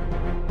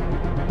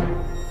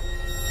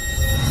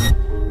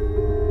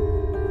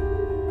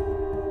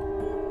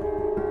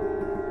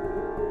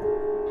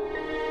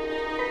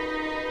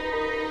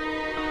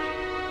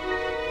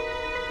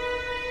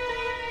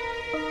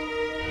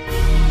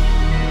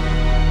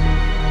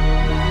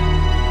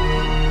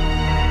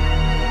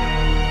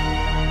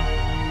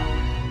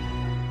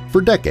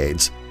 For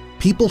decades,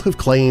 people have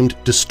claimed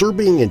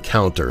disturbing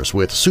encounters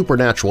with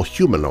supernatural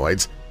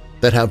humanoids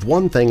that have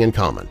one thing in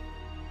common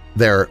 –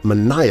 their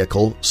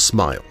maniacal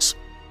smiles.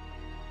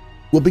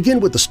 We'll begin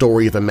with the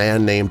story of a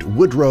man named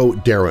Woodrow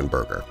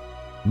Derenberger,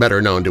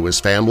 better known to his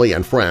family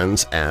and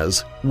friends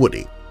as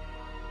Woody.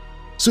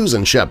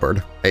 Susan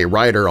Shepard, a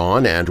writer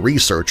on and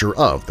researcher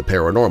of the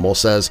paranormal,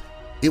 says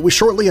it was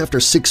shortly after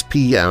 6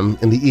 p.m.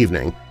 in the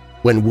evening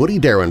when Woody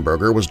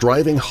Derenberger was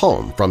driving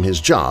home from his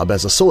job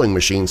as a sewing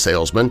machine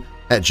salesman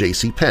at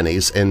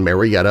JCPenney's in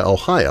Marietta,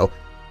 Ohio,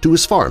 to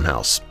his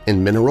farmhouse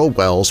in Mineral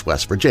Wells,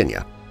 West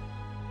Virginia.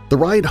 The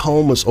ride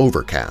home was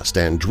overcast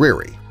and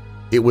dreary.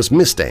 It was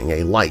misting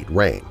a light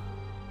rain.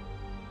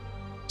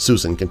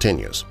 Susan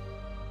continues.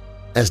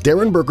 As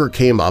Derenberger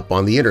came up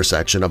on the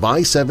intersection of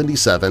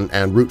I-77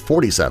 and Route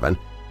 47,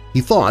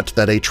 he thought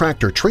that a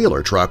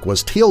tractor-trailer truck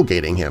was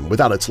tailgating him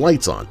without its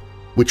lights on,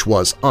 which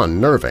was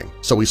unnerving,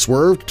 so he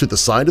swerved to the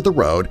side of the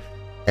road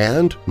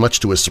and, much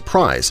to his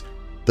surprise,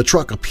 the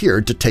truck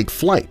appeared to take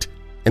flight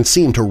and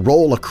seemed to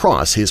roll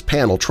across his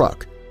panel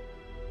truck.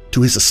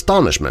 To his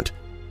astonishment,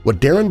 what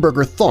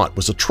Derenberger thought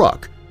was a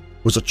truck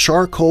was a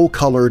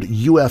charcoal-colored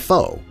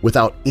UFO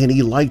without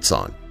any lights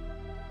on.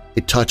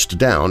 It touched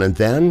down and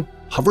then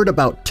hovered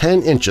about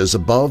 10 inches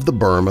above the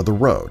berm of the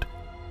road.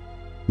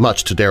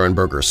 Much to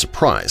Derenberger's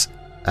surprise,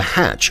 a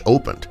hatch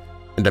opened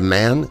and a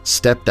man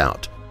stepped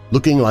out,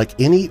 looking like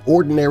any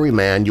ordinary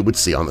man you would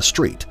see on the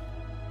street.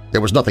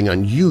 There was nothing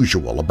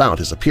unusual about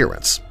his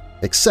appearance,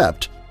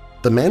 except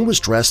the man was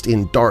dressed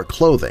in dark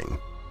clothing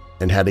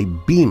and had a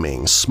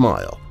beaming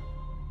smile.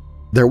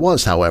 There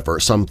was, however,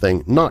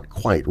 something not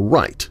quite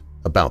right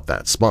about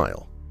that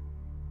smile.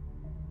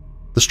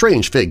 The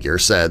strange figure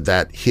said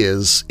that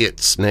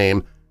its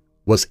name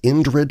was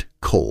Indrid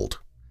Cold.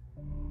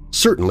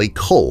 Certainly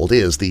Cold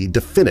is the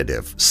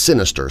definitive,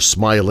 sinister,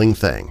 smiling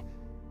thing.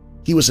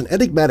 He was an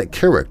enigmatic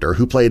character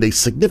who played a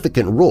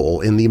significant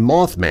role in the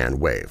Mothman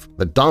wave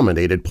that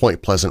dominated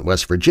Point Pleasant,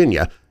 West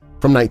Virginia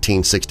from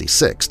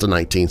 1966 to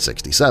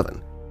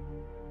 1967.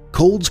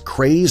 Cold's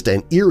crazed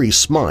and eerie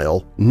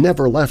smile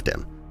never left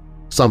him,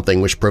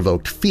 something which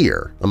provoked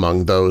fear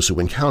among those who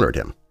encountered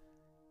him.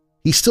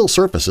 He still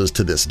surfaces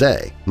to this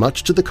day,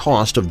 much to the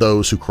cost of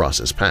those who cross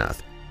his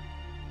path.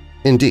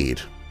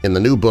 Indeed, in the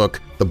new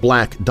book The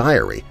Black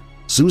Diary,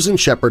 Susan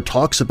Shepard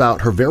talks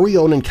about her very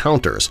own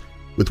encounters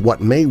with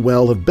what may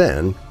well have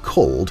been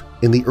Cold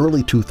in the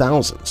early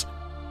 2000s.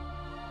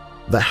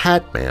 The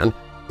Hat Man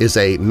is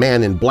a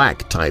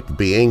man-in-black type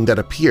being that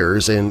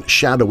appears in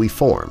shadowy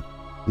form,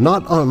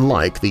 not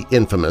unlike the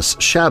infamous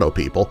Shadow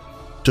People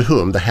to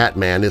whom the Hat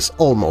Man is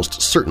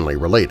almost certainly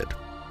related.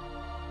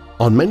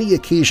 On many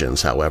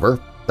occasions, however,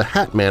 the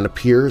Hat Man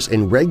appears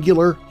in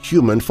regular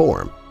human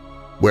form,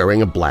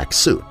 wearing a black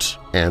suit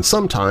and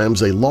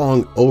sometimes a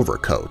long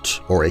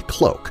overcoat or a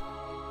cloak,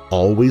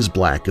 always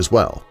black as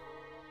well.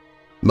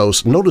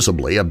 Most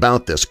noticeably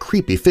about this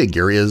creepy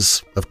figure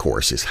is, of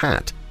course, his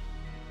hat.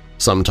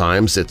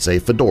 Sometimes it's a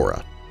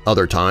fedora,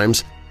 other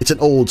times it's an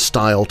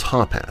old-style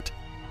top hat.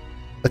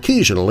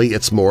 Occasionally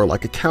it's more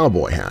like a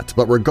cowboy hat,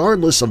 but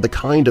regardless of the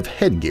kind of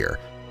headgear,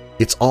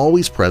 it's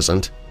always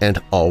present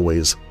and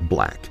always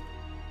black.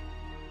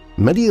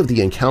 Many of the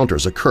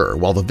encounters occur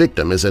while the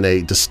victim is in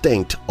a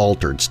distinct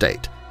altered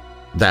state,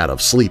 that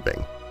of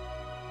sleeping.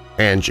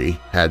 Angie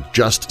had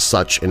just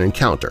such an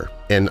encounter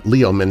in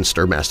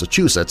Leominster,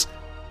 Massachusetts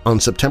on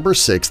September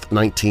 6,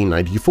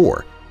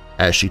 1994,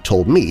 as she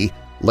told me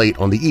late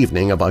on the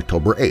evening of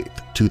October 8,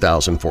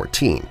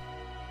 2014.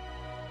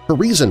 Her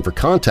reason for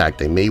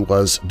contacting me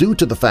was due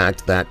to the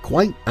fact that,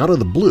 quite out of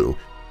the blue,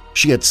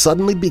 she had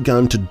suddenly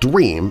begun to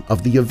dream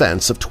of the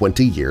events of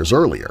 20 years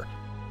earlier,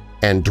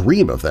 and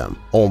dream of them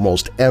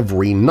almost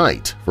every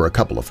night for a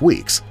couple of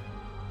weeks.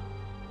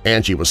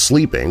 Angie was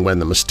sleeping when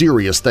the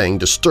mysterious thing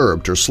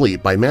disturbed her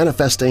sleep by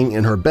manifesting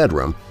in her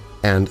bedroom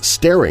and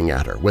staring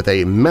at her with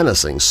a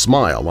menacing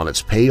smile on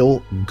its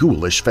pale,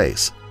 ghoulish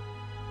face.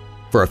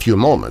 For a few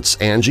moments,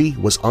 Angie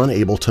was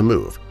unable to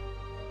move.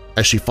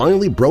 As she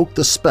finally broke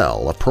the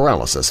spell of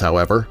paralysis,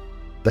 however,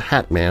 the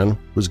Hat Man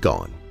was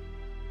gone.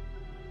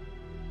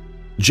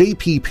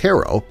 J.P.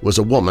 Perro was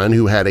a woman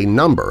who had a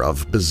number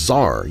of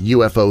bizarre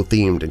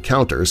UFO-themed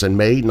encounters in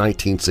May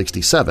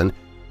 1967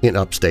 in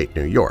upstate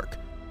New York.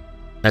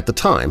 At the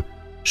time,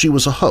 she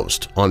was a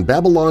host on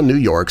Babylon, New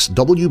York's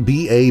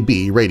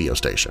WBAB radio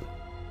station.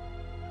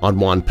 On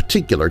one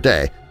particular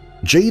day,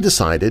 Jay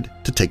decided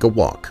to take a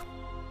walk.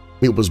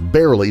 It was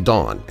barely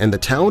dawn, and the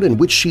town in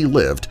which she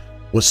lived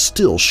was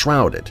still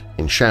shrouded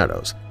in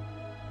shadows.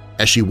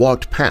 As she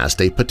walked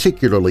past a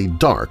particularly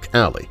dark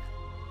alley,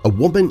 a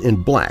woman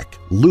in black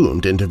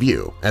loomed into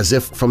view as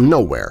if from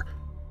nowhere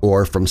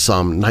or from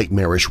some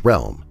nightmarish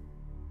realm.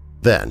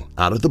 Then,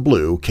 out of the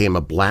blue, came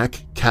a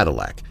black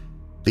Cadillac,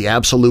 the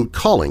absolute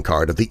calling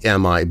card of the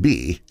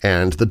MIB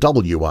and the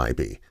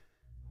WIB.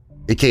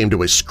 It came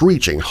to a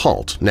screeching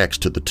halt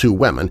next to the two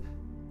women,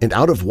 and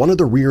out of one of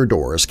the rear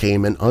doors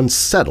came an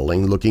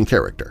unsettling-looking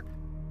character.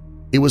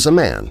 It was a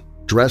man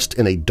dressed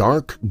in a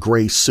dark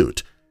gray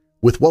suit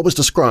with what was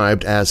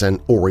described as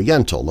an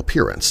Oriental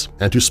appearance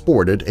and who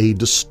sported a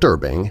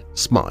disturbing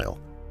smile.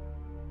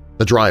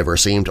 The driver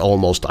seemed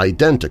almost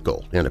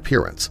identical in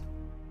appearance.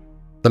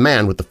 The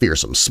man with the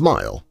fearsome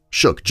smile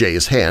shook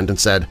Jay's hand and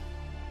said,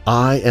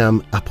 "I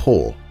am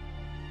Apol."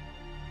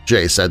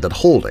 Jay said that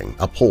holding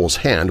Apol's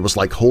hand was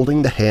like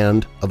holding the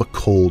hand of a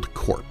cold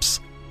corpse.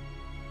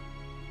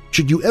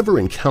 Should you ever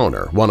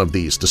encounter one of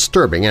these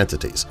disturbing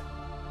entities,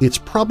 it's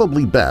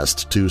probably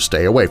best to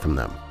stay away from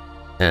them,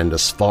 and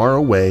as far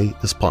away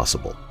as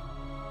possible.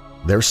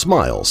 Their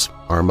smiles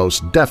are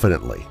most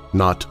definitely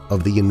not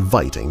of the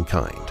inviting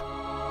kind.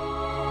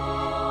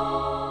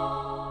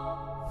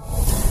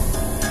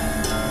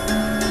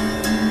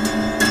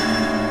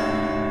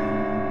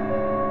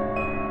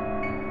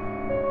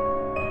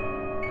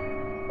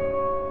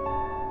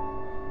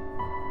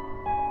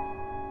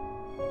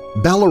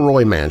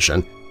 Balleroy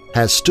Mansion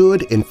has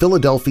stood in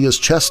Philadelphia's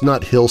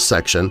Chestnut Hill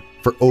section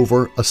for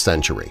over a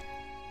century.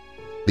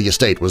 The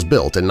estate was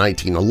built in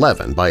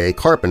 1911 by a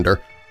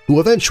carpenter who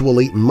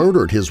eventually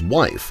murdered his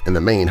wife in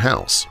the main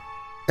house,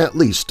 at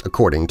least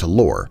according to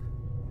lore.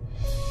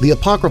 The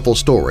apocryphal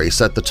story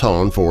set the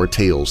tone for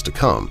tales to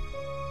come.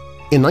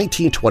 In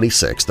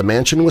 1926, the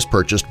mansion was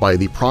purchased by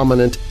the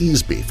prominent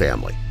Easby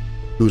family,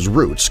 whose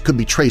roots could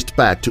be traced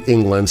back to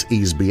England's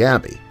Easby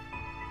Abbey.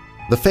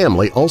 The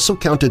family also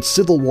counted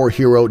Civil War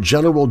hero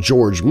General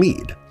George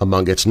Meade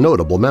among its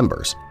notable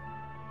members.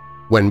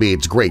 When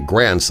Meade's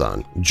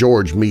great-grandson,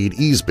 George Meade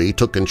Easby,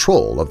 took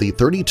control of the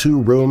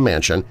 32-room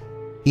mansion,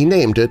 he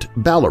named it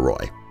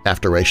Balleroy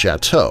after a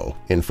chateau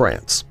in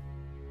France.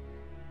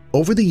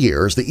 Over the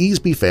years, the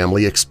Easby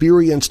family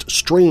experienced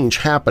strange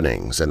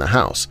happenings in the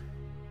house,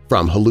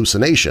 from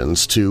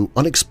hallucinations to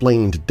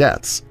unexplained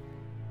deaths.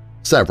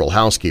 Several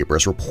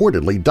housekeepers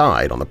reportedly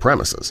died on the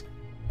premises.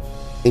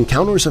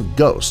 Encounters of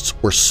ghosts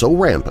were so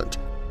rampant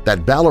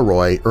that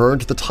Balleroy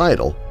earned the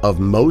title of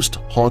Most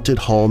Haunted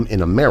Home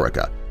in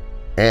America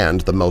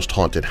and the Most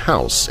Haunted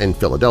House in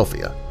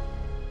Philadelphia.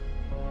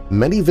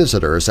 Many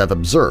visitors have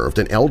observed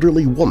an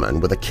elderly woman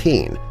with a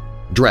cane,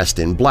 dressed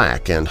in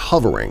black and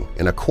hovering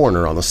in a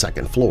corner on the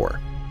second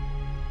floor.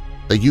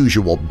 The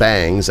usual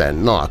bangs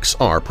and knocks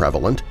are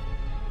prevalent.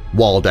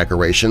 Wall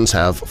decorations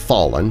have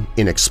fallen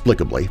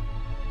inexplicably.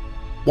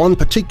 One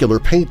particular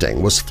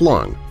painting was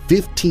flung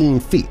 15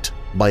 feet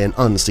by an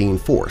unseen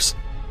force.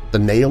 The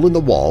nail in the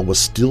wall was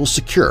still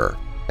secure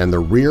and the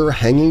rear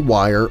hanging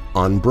wire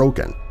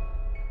unbroken.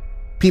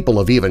 People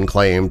have even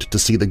claimed to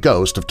see the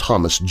ghost of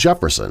Thomas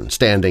Jefferson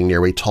standing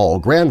near a tall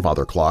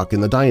grandfather clock in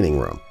the dining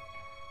room.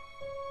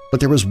 But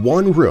there is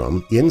one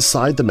room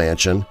inside the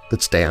mansion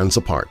that stands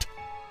apart,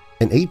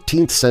 an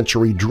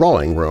 18th-century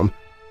drawing room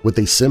with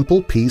a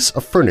simple piece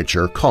of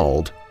furniture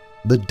called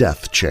the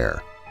Death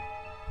Chair.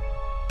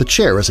 The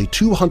chair is a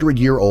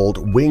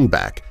 200-year-old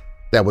wingback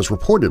that was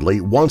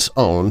reportedly once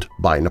owned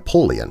by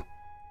Napoleon.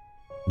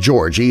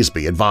 George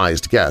Easby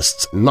advised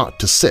guests not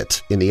to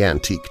sit in the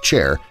antique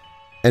chair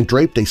and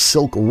draped a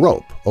silk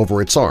rope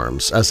over its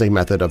arms as a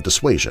method of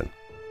dissuasion.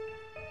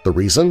 The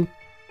reason?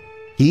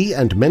 He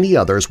and many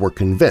others were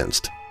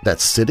convinced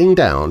that sitting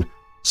down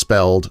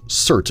spelled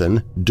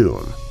certain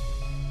doom.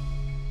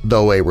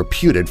 Though a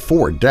reputed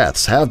 4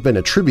 deaths have been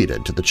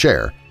attributed to the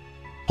chair,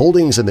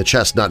 holdings in the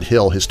Chestnut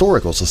Hill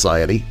Historical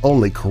Society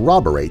only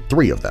corroborate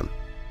 3 of them.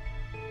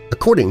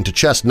 According to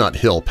Chestnut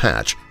Hill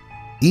Patch,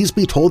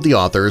 Easby told the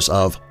authors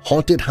of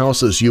Haunted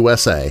Houses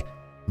USA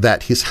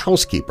that his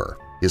housekeeper,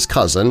 his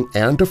cousin,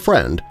 and a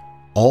friend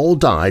all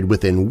died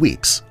within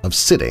weeks of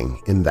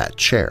sitting in that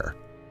chair.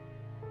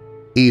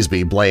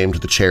 Easby blamed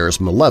the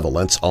chair's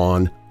malevolence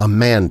on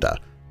Amanda,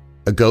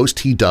 a ghost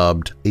he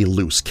dubbed a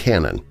loose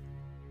cannon.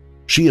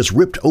 She has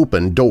ripped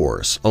open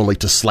doors only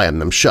to slam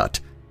them shut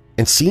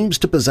and seems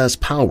to possess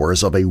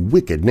powers of a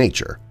wicked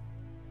nature.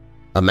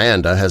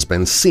 Amanda has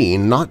been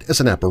seen not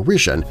as an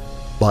apparition,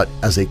 but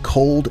as a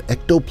cold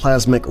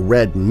ectoplasmic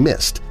red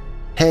mist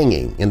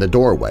hanging in the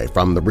doorway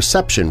from the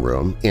reception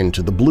room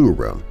into the Blue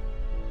Room.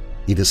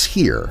 It is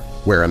here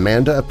where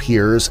Amanda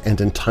appears and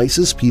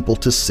entices people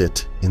to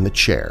sit in the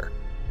chair.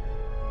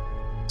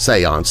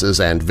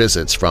 Seances and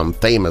visits from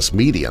famous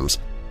mediums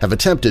have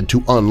attempted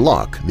to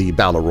unlock the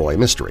Balleroy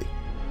mystery.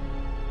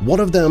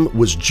 One of them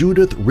was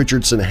Judith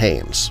Richardson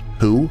Hames,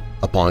 who,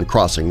 upon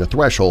crossing the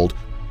threshold,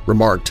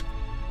 remarked,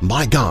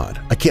 "My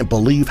God, I can't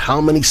believe how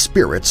many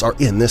spirits are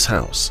in this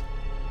house."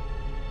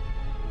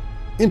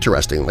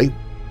 Interestingly,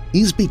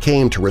 Easby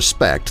came to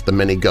respect the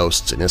many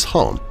ghosts in his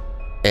home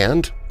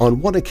and,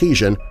 on one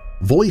occasion,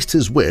 voiced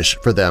his wish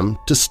for them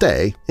to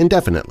stay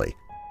indefinitely.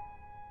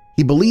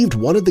 He believed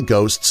one of the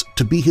ghosts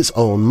to be his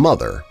own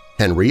mother,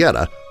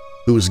 Henrietta,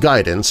 whose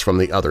guidance from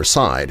the other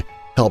side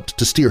helped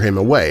to steer him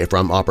away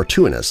from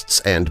opportunists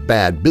and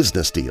bad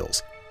business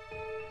deals.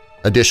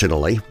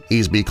 Additionally,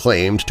 Easby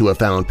claimed to have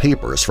found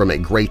papers from a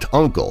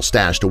great-uncle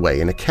stashed away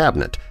in a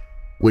cabinet,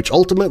 which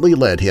ultimately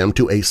led him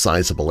to a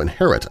sizable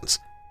inheritance.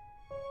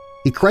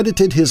 He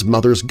credited his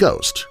mother's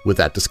ghost with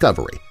that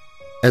discovery,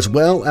 as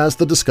well as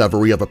the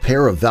discovery of a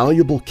pair of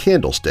valuable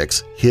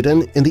candlesticks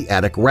hidden in the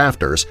attic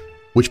rafters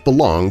which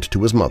belonged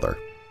to his mother.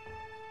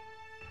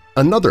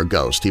 Another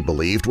ghost he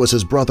believed was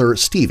his brother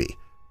Stevie,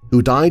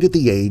 who died at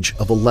the age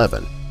of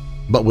 11,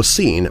 but was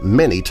seen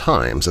many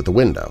times at the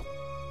window.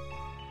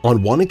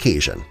 On one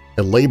occasion,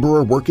 a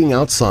laborer working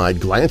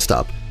outside glanced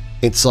up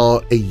and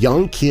saw a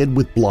young kid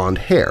with blonde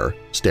hair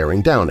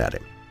staring down at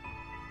him.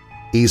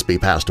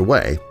 Easby passed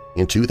away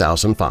in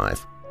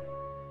 2005.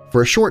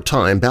 For a short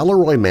time,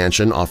 Balleroy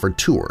Mansion offered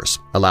tours,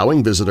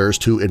 allowing visitors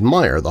to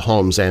admire the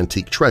home's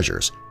antique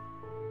treasures.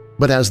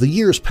 But as the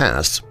years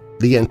passed,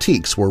 the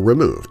antiques were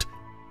removed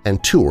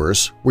and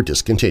tours were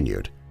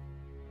discontinued.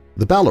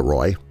 The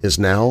Balleroy is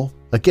now,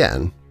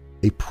 again,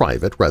 a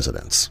private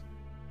residence.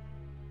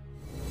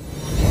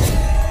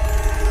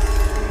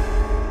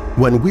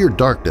 When Weird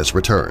Darkness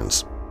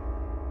returns.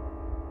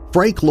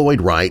 Frank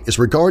Lloyd Wright is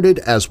regarded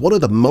as one of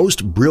the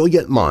most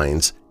brilliant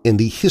minds in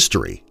the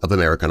history of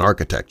American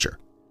architecture.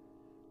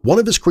 One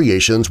of his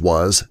creations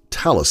was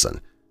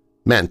Taliesin,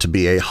 meant to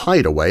be a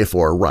hideaway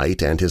for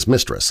Wright and his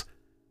mistress.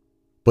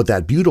 But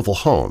that beautiful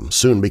home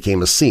soon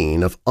became a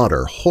scene of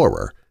utter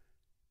horror,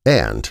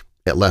 and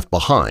it left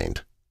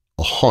behind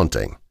a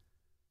haunting.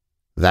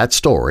 That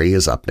story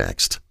is up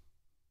next.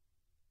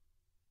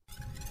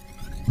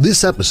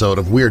 This episode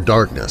of Weird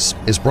Darkness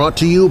is brought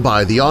to you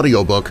by the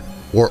audiobook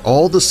O'er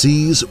All the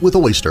Seas with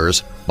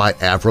Oysters by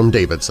Avram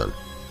Davidson.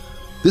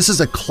 This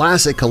is a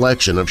classic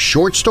collection of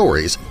short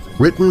stories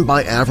written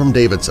by Avram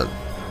Davidson,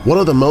 one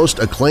of the most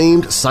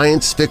acclaimed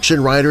science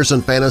fiction writers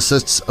and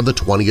fantasists of the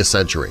 20th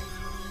century.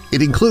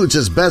 It includes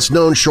his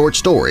best-known short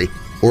story,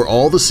 O'er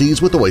All the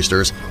Seas with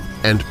Oysters,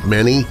 and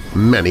many,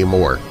 many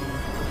more.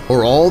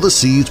 O'er All the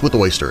Seas with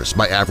Oysters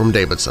by Avram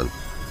Davidson,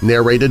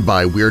 narrated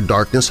by Weird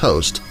Darkness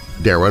host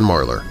Darren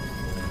Marlar.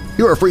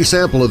 Hear a free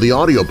sample of the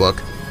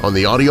audiobook on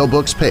the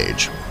audiobooks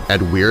page at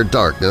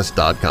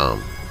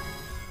WeirdDarkness.com.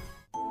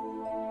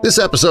 This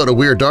episode of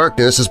Weird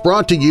Darkness is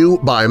brought to you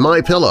by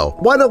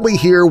MyPillow. Why don't we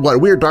hear what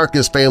Weird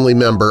Darkness family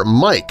member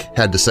Mike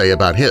had to say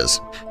about his?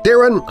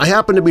 Darren, I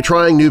happen to be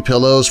trying new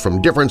pillows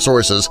from different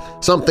sources,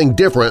 something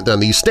different than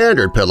the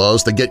standard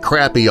pillows that get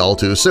crappy all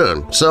too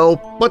soon. So,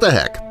 what the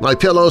heck? My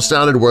pillows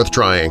sounded worth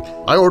trying.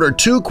 I ordered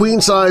 2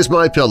 queen-size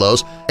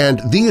MyPillows, and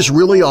these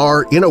really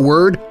are, in a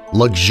word,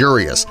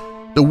 luxurious.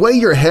 The way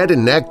your head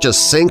and neck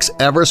just sinks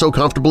ever so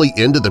comfortably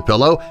into the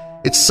pillow,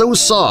 it's so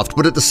soft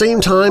but at the same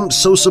time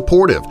so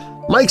supportive.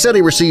 Mike said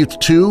he received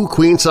 2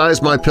 queen-size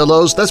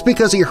MyPillows. That's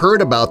because he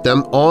heard about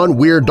them on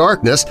Weird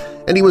Darkness,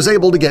 and he was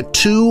able to get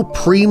 2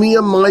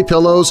 premium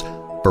MyPillows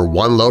for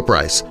one low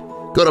price.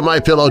 Go to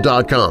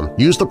MyPillow.com,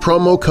 use the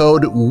promo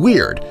code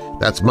WEIRD.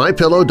 That's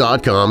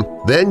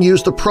MyPillow.com, then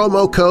use the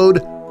promo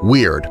code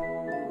WEIRD.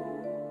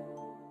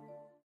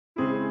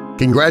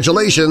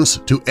 Congratulations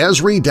to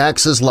Esri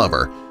Dax's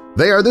Lover.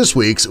 They are this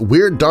week's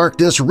Weird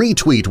Darkness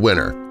retweet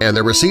winner, and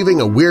they're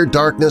receiving a Weird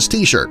Darkness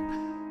t-shirt.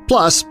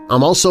 Plus,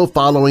 I'm also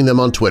following them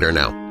on Twitter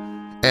now.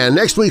 And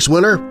next week's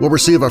winner will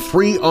receive a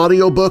free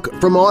audiobook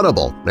from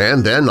Audible,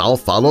 and then I'll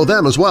follow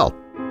them as well.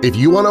 If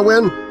you want to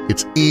win,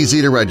 it's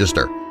easy to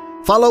register.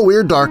 Follow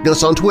Weird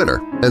Darkness on Twitter,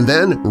 and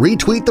then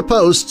retweet the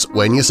posts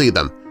when you see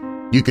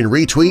them. You can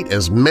retweet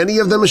as many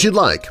of them as you'd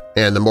like,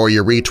 and the more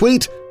you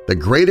retweet, the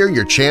greater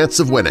your chance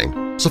of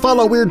winning. So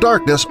follow Weird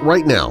Darkness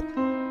right now,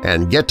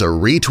 and get to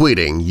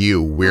retweeting,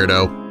 you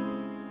weirdo!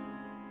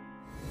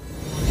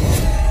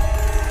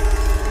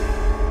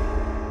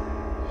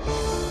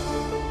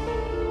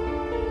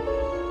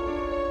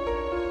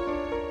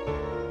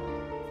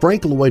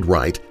 Frank Lloyd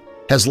Wright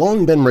has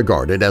long been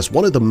regarded as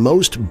one of the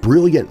most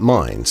brilliant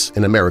minds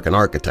in American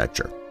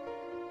architecture.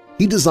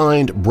 He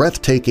designed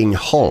breathtaking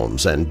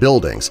homes and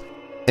buildings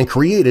and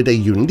created a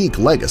unique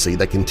legacy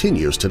that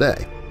continues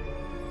today.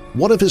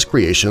 One of his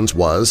creations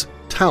was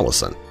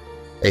Taliesin,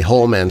 a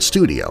home and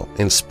studio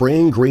in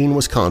Spring Green,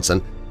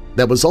 Wisconsin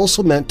that was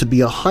also meant to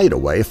be a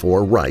hideaway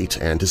for Wright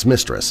and his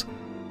mistress.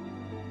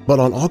 But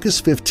on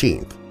August 15,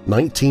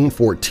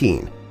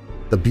 1914,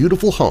 the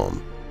beautiful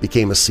home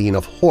became a scene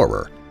of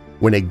horror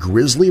when a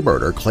grisly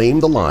murder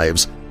claimed the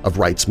lives of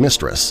Wright's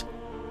mistress,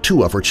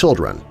 2 of her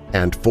children,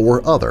 and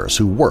 4 others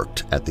who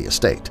worked at the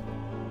estate.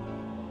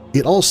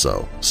 It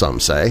also, some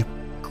say,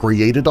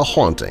 created a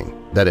haunting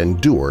that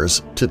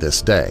endures to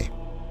this day.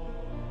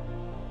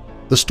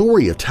 The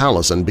story of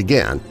Taliesin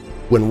began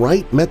when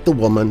Wright met the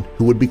woman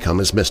who would become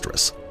his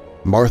mistress,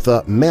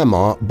 Martha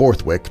Mama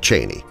Borthwick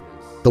Cheney,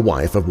 the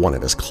wife of one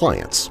of his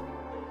clients.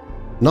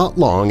 Not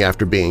long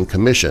after being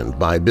commissioned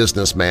by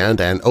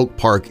businessman and Oak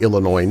Park,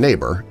 Illinois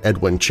neighbor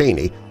Edwin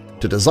Cheney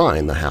to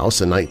design the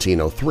house in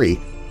 1903,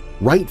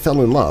 Wright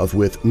fell in love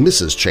with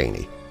Mrs.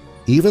 Cheney,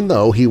 even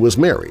though he was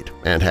married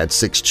and had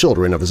 6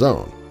 children of his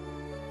own.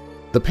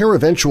 The pair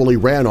eventually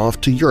ran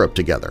off to Europe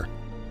together.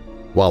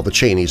 While the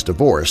Cheneys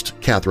divorced,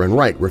 Catherine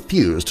Wright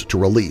refused to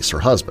release her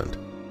husband.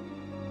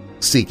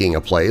 Seeking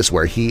a place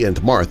where he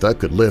and Martha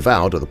could live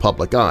out of the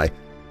public eye,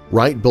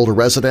 Wright built a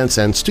residence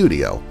and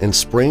studio in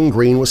Spring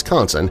Green,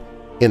 Wisconsin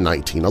in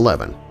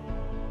 1911.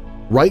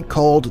 Wright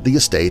called the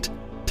estate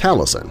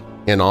Taliesin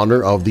in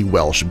honor of the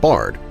Welsh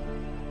bard,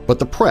 but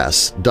the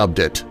press dubbed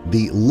it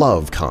the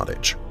Love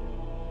Cottage.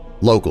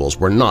 Locals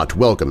were not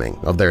welcoming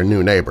of their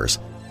new neighbors,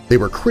 They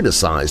were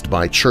criticized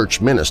by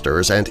church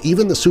ministers and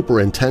even the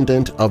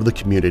superintendent of the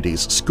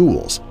community's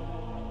schools.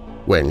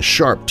 When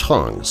sharp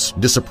tongues,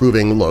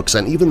 disapproving looks,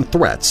 and even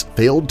threats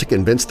failed to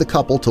convince the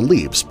couple to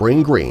leave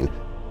Spring Green,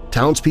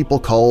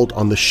 townspeople called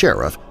on the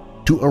sheriff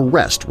to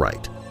arrest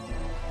Wright.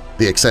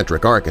 The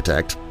eccentric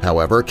architect,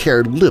 however,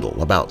 cared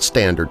little about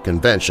standard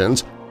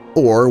conventions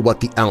or what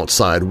the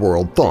outside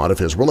world thought of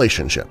his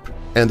relationship,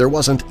 and there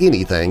wasn't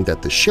anything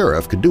that the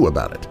sheriff could do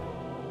about it.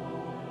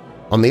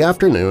 On the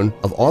afternoon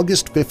of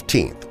August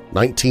 15,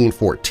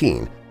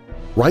 1914,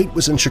 Wright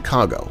was in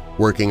Chicago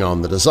working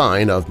on the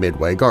design of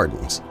Midway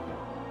Gardens.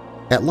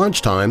 At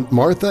lunchtime,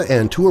 Martha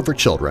and two of her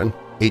children,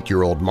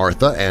 8-year-old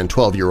Martha and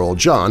 12-year-old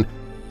John,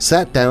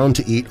 sat down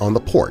to eat on the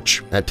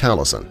porch at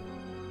Taliesin.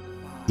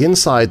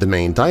 Inside the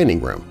main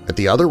dining room, at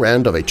the other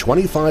end of a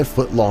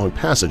 25-foot-long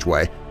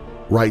passageway,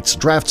 Wright's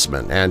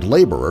draftsmen and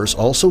laborers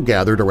also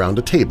gathered around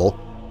a table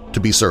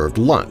to be served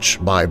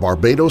lunch by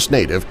Barbados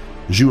native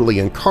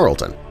Julian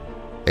Carleton,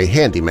 a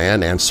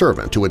handyman and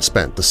servant who had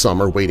spent the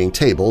summer waiting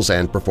tables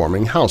and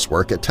performing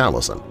housework at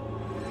Taliesin.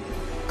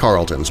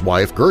 Carleton's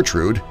wife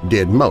Gertrude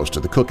did most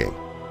of the cooking.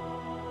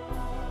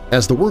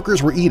 As the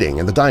workers were eating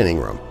in the dining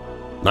room,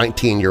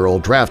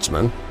 19-year-old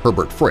draftsman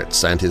Herbert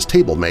Fritz and his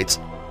table mates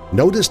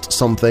noticed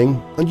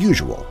something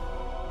unusual.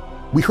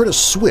 We heard a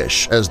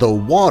swish as though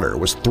water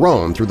was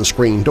thrown through the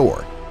screen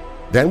door.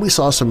 Then we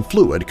saw some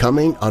fluid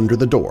coming under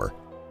the door.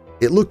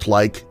 It looked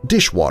like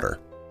dishwater.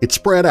 It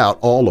spread out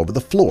all over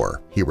the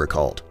floor, he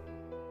recalled.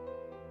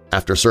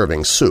 After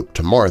serving soup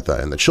to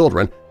Martha and the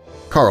children,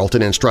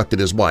 Carleton instructed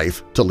his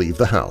wife to leave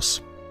the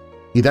house.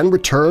 He then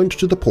returned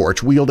to the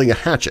porch wielding a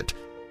hatchet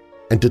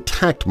and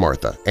attacked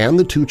Martha and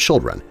the two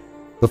children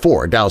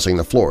before dousing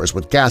the floors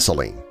with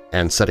gasoline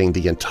and setting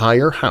the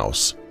entire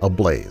house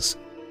ablaze.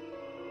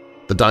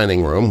 The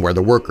dining room where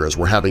the workers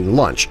were having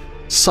lunch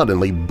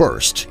suddenly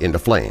burst into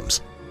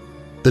flames.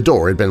 The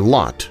door had been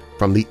locked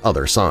from the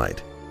other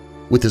side.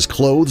 With his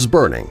clothes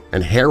burning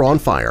and hair on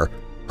fire,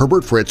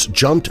 Herbert Fritz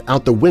jumped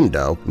out the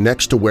window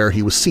next to where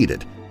he was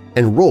seated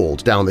and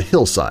rolled down the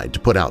hillside to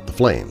put out the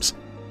flames.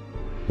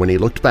 When he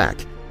looked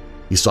back,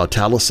 he saw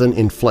Taliesin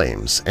in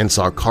flames and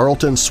saw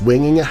Carleton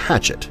swinging a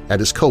hatchet at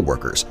his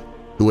co-workers,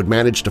 who had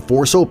managed to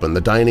force open the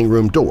dining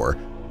room door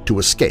to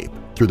escape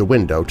through the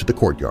window to the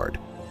courtyard.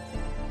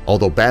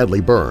 Although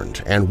badly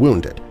burned and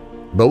wounded,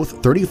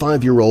 both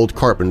 35-year-old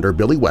carpenter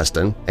Billy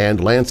Weston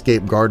and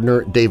landscape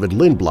gardener David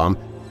Lindblom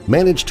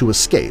managed to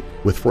escape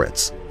with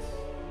Fritz.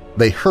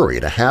 They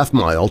hurried a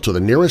half-mile to the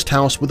nearest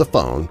house with a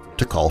phone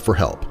to call for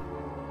help.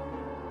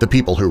 The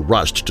people who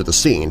rushed to the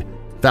scene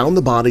found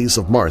the bodies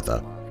of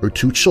Martha, her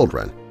two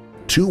children,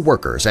 2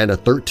 workers, and a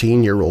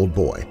 13-year-old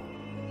boy.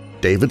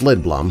 David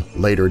Lindblom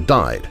later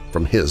died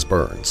from his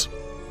burns.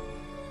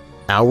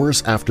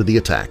 Hours after the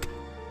attack,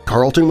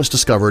 Carleton was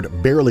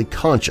discovered barely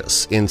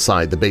conscious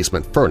inside the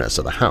basement furnace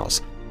of the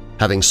house,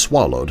 having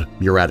swallowed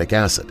muriatic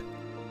acid.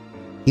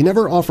 He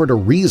never offered a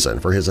reason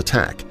for his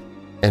attack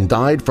and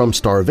died from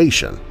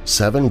starvation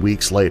 7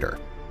 weeks later.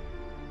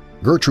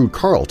 Gertrude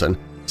Carleton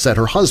said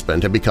her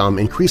husband had become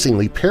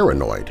increasingly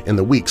paranoid in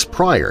the weeks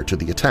prior to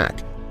the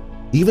attack,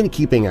 even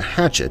keeping a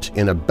hatchet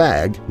in a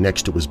bag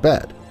next to his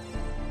bed.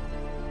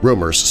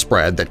 Rumors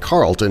spread that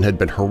Carleton had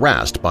been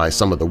harassed by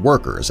some of the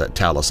workers at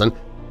Taliesin,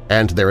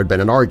 and there had been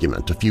an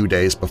argument a few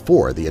days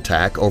before the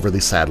attack over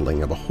the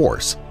saddling of a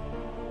horse.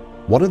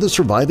 One of the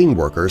surviving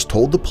workers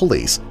told the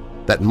police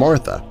that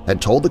Martha had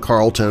told the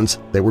Carletons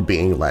they were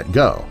being let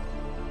go.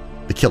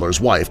 The killer's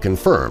wife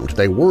confirmed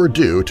they were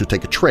due to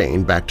take a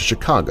train back to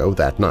Chicago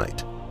that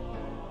night.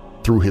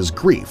 Through his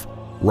grief,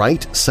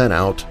 Wright set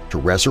out to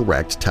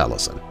resurrect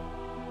Taliesin,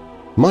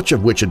 much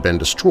of which had been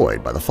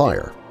destroyed by the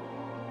fire.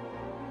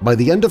 By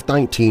the end of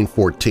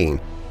 1914,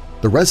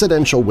 the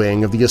residential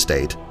wing of the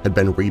estate had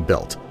been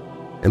rebuilt,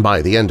 and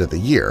by the end of the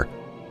year,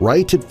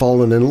 Wright had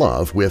fallen in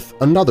love with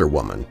another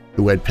woman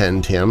who had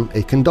penned him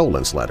a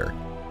condolence letter.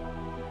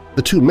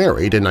 The two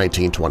married in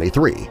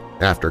 1923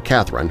 after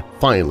Catherine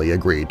finally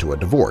agreed to a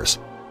divorce,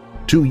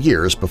 2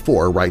 years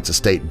before Wright's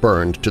estate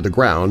burned to the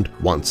ground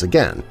once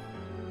again,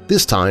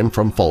 this time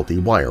from faulty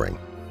wiring.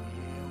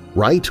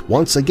 Wright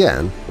once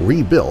again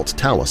rebuilt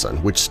Taliesin,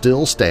 which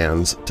still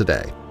stands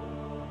today.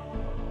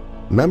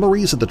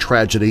 Memories of the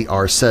tragedy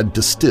are said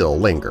to still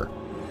linger.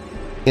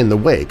 In the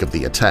wake of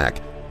the attack,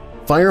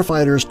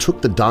 firefighters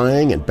took the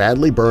dying and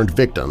badly burned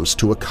victims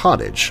to a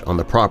cottage on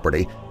the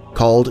property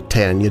called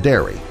Tanya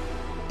Dairy.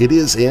 It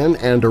is in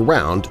and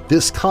around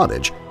this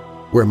cottage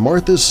where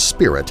Martha's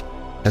spirit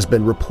has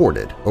been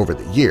reported over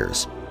the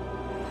years.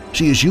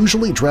 She is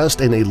usually dressed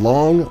in a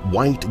long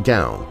white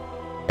gown,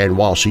 and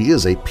while she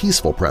is a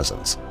peaceful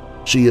presence,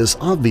 she is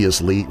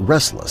obviously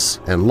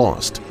restless and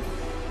lost.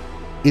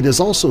 It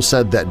is also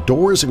said that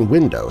doors and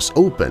windows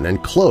open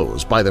and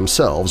close by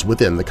themselves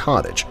within the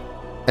cottage,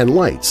 and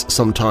lights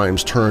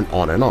sometimes turn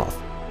on and off.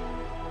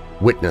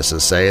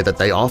 Witnesses say that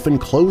they often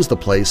close the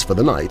place for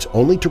the night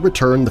only to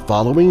return the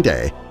following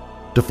day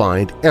to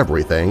find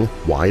everything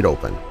wide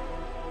open.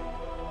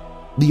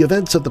 The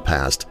events of the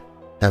past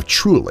have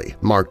truly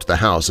marked the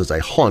house as a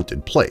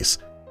haunted place,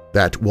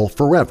 that will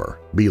forever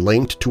be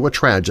linked to a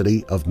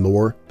tragedy of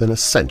more than a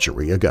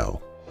century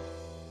ago.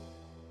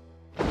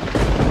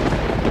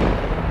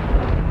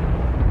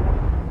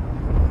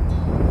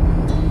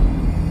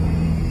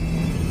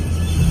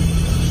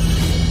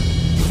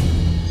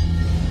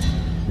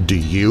 Do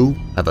you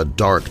have a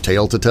dark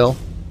tale to tell?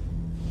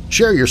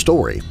 Share your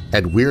story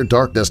at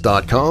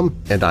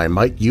WeirdDarkness.com and I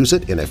might use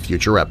it in a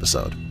future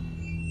episode.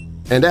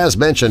 And as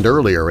mentioned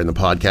earlier in the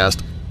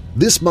podcast,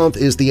 this month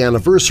is the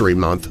anniversary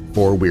month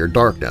for Weird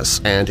Darkness,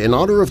 and in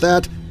honor of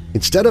that,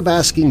 instead of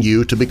asking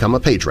you to become a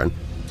patron,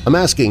 I'm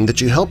asking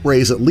that you help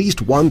raise at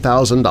least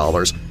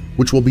 $1,000,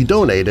 which will be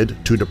donated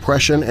to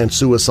depression and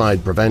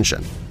suicide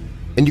prevention.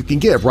 And you can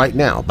give right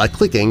now by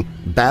clicking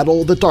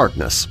Battle the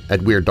Darkness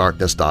at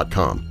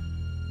WeirdDarkness.com.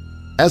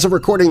 As of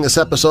recording this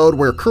episode,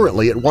 we're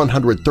currently at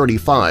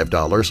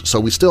 $135, so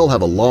we still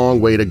have a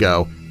long way to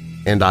go,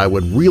 and I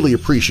would really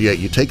appreciate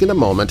you taking a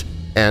moment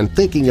and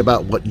thinking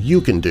about what you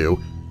can do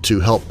to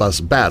help us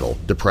battle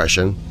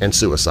depression and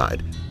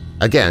suicide.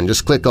 Again,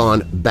 just click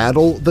on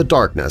Battle the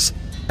Darkness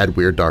at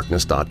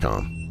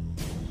WeirdDarkness.com.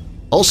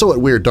 Also at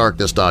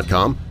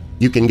WeirdDarkness.com,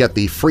 you can get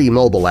the free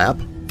mobile app,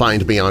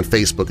 find me on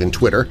Facebook and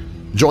Twitter,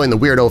 join the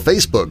Weirdo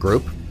Facebook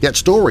group, get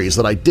stories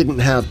that I didn't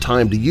have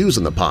time to use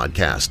in the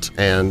podcast,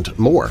 and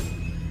more.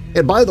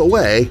 And by the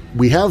way,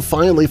 we have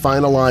finally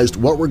finalized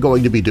what we're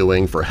going to be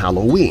doing for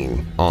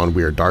Halloween on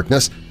Weird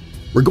Darkness.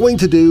 We're going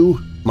to do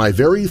my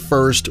very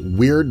first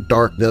Weird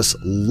Darkness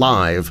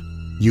live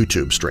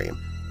YouTube stream.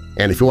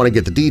 And if you want to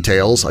get the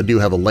details, I do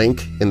have a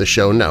link in the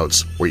show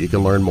notes where you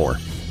can learn more.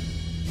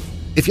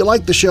 If you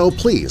like the show,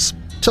 please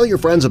tell your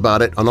friends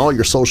about it on all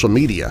your social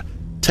media,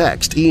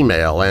 text,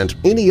 email, and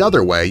any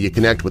other way you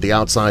connect with the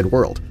outside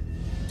world.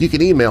 You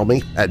can email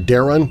me at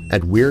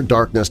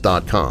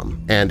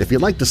darren@weirddarkness.com, and if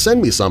you'd like to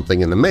send me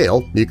something in the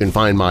mail, you can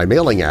find my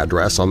mailing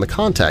address on the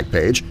contact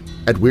page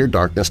at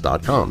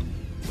weirddarkness.com.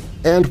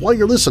 And while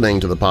you're listening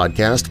to the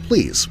podcast,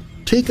 please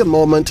take a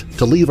moment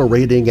to leave a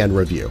rating and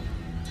review.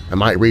 I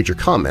might read your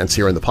comments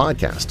here in the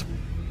podcast.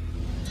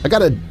 I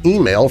got an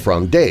email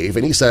from Dave,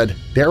 and he said,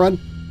 "Darren,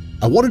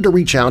 I wanted to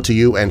reach out to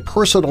you and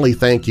personally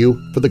thank you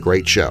for the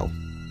great show.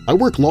 I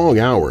work long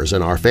hours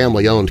in our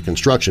family-owned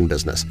construction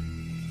business.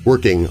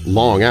 Working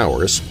long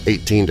hours,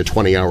 18 to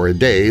 20-hour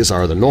days,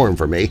 are the norm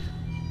for me,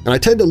 and I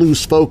tend to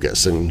lose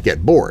focus and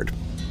get bored.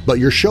 But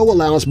your show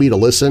allows me to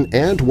listen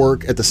and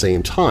work at the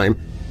same time,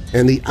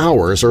 and the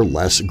hours are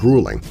less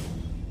grueling.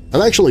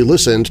 I've actually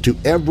listened to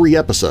every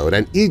episode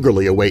and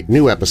eagerly await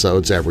new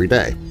episodes every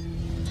day.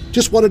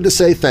 Just wanted to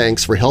say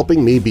thanks for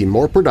helping me be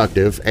more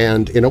productive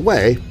and, in a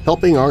way,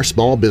 helping our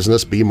small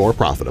business be more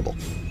profitable.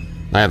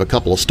 I have a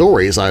couple of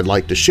stories I'd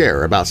like to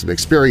share about some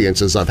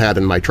experiences I've had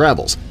in my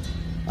travels.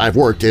 I've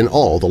worked in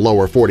all the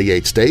lower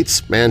 48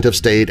 states and have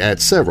stayed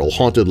at several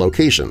haunted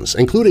locations,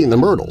 including the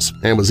Myrtles,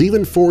 and was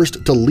even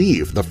forced to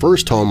leave the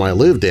first home I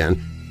lived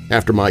in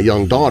after my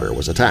young daughter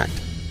was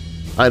attacked.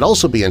 I'd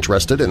also be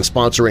interested in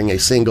sponsoring a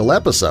single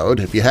episode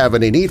if you have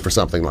any need for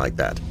something like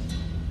that.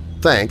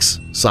 Thanks,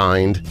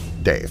 signed,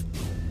 Dave."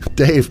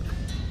 Dave,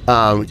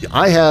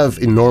 I have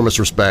enormous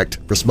respect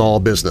for small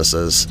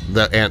businesses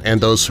and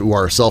those who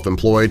are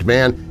self-employed.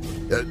 Man,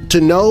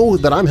 to know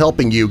that I'm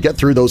helping you get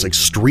through those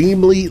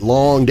extremely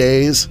long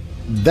days,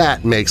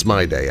 that makes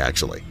my day,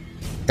 actually.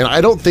 And I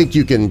don't think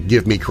you can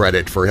give me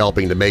credit for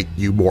helping to make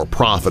you more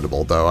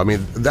profitable, though. I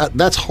mean,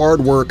 that's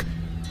hard work,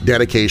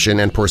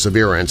 dedication, and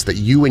perseverance that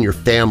you and your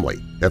family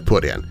have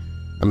put in.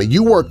 I mean,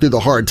 you work through the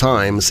hard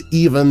times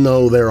even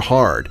though they're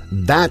hard.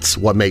 That's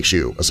what makes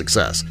you a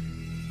success.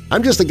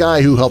 I'm just a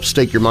guy who helps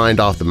take your mind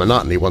off the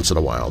monotony once in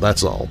a while,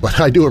 that's all,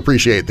 but I do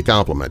appreciate the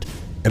compliment.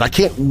 And I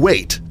can't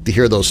wait to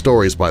hear those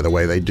stories, by the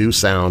way. They do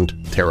sound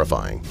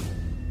terrifying.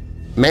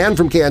 Man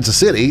from Kansas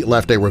City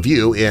left a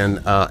review in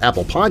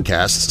Apple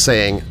Podcasts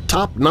saying,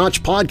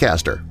 "Top-notch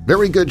podcaster,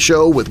 very good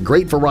show with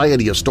great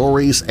variety of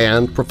stories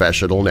and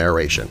professional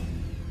narration."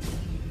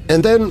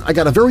 And then I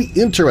got a very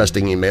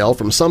interesting email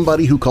from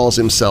somebody who calls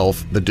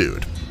himself The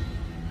Dude.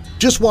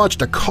 "Just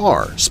watched a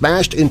car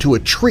smashed into a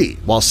tree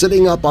while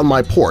sitting up on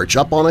my porch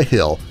up on a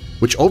hill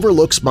which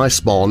overlooks my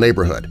small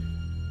neighborhood.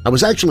 I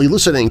was actually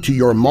listening to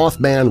your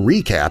Mothman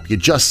recap you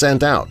just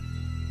sent out.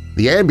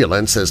 The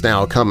ambulance has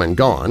now come and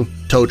gone.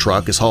 Tow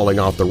truck is hauling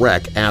off the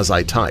wreck as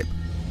I type.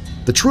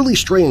 The truly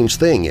strange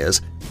thing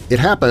is, it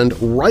happened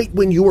right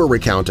when you were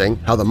recounting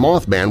how the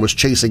Mothman was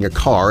chasing a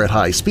car at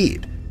high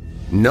speed.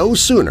 No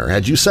sooner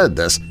had you said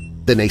this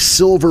than a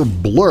silver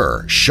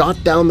blur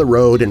shot down the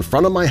road in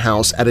front of my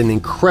house at an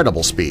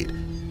incredible speed.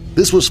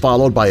 This was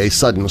followed by a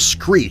sudden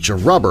screech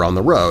of rubber on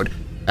the road,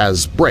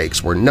 as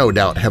brakes were no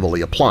doubt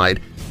heavily applied,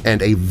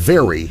 and a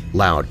very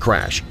loud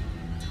crash.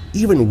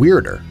 Even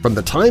weirder, from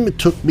the time it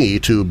took me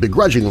to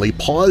begrudgingly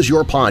pause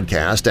your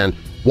podcast and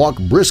walk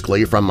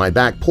briskly from my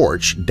back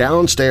porch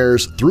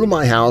downstairs through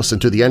my house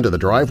and to the end of the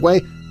driveway,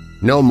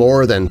 no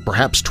more than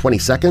perhaps 20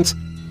 seconds,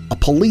 a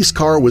police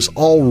car was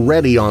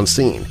already on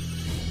scene.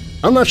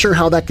 I'm not sure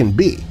how that can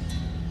be.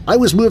 I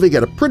was moving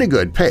at a pretty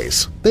good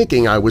pace,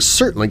 thinking I was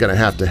certainly going to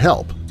have to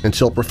help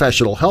until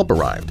professional help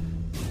arrived.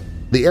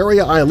 The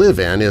area I live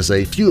in is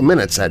a few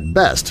minutes at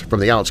best from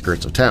the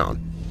outskirts of town.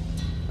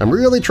 I'm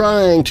really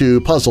trying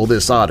to puzzle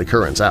this odd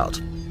occurrence out.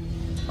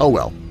 Oh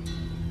well.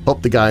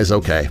 Hope the guy's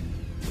okay.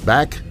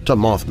 Back to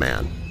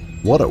Mothman.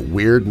 What a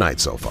weird night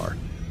so far.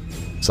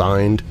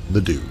 Signed,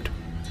 The Dude.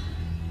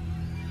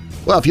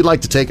 Well, if you'd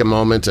like to take a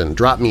moment and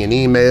drop me an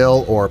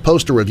email or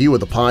post a review of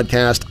the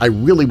podcast, I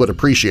really would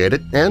appreciate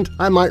it, and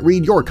I might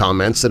read your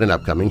comments in an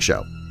upcoming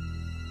show.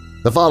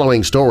 The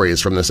following stories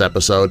from this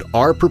episode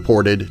are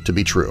purported to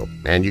be true,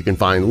 and you can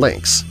find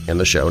links in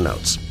the show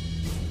notes.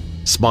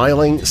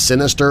 Smiling,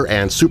 Sinister,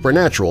 and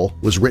Supernatural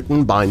was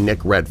written by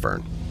Nick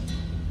Redfern.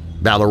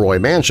 Valeroy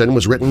Mansion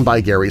was written by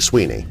Gary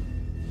Sweeney.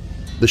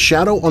 The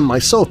Shadow on My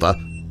Sofa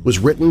was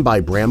written by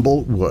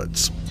Bramble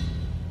Woods.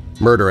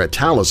 Murder at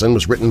Taliesin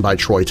was written by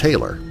Troy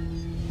Taylor,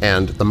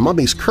 and The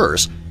Mummy's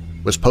Curse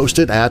was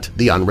posted at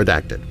The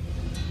Unredacted.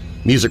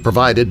 Music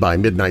provided by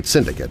Midnight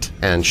Syndicate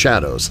and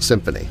Shadows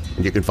Symphony,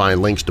 and you can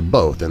find links to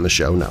both in the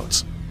show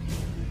notes.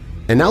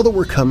 And now that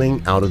we're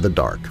coming out of the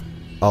dark,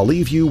 I'll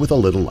leave you with a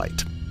little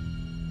light.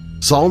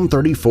 Psalm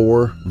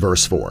 34,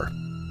 verse 4.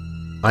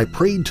 I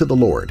prayed to the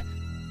Lord,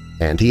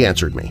 and He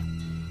answered me.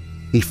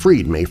 He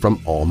freed me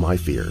from all my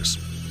fears.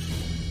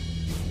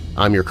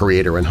 I'm your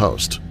creator and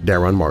host,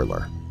 Darren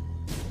Marlar.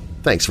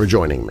 Thanks for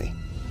joining me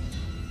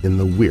in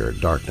the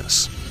Weird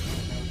Darkness.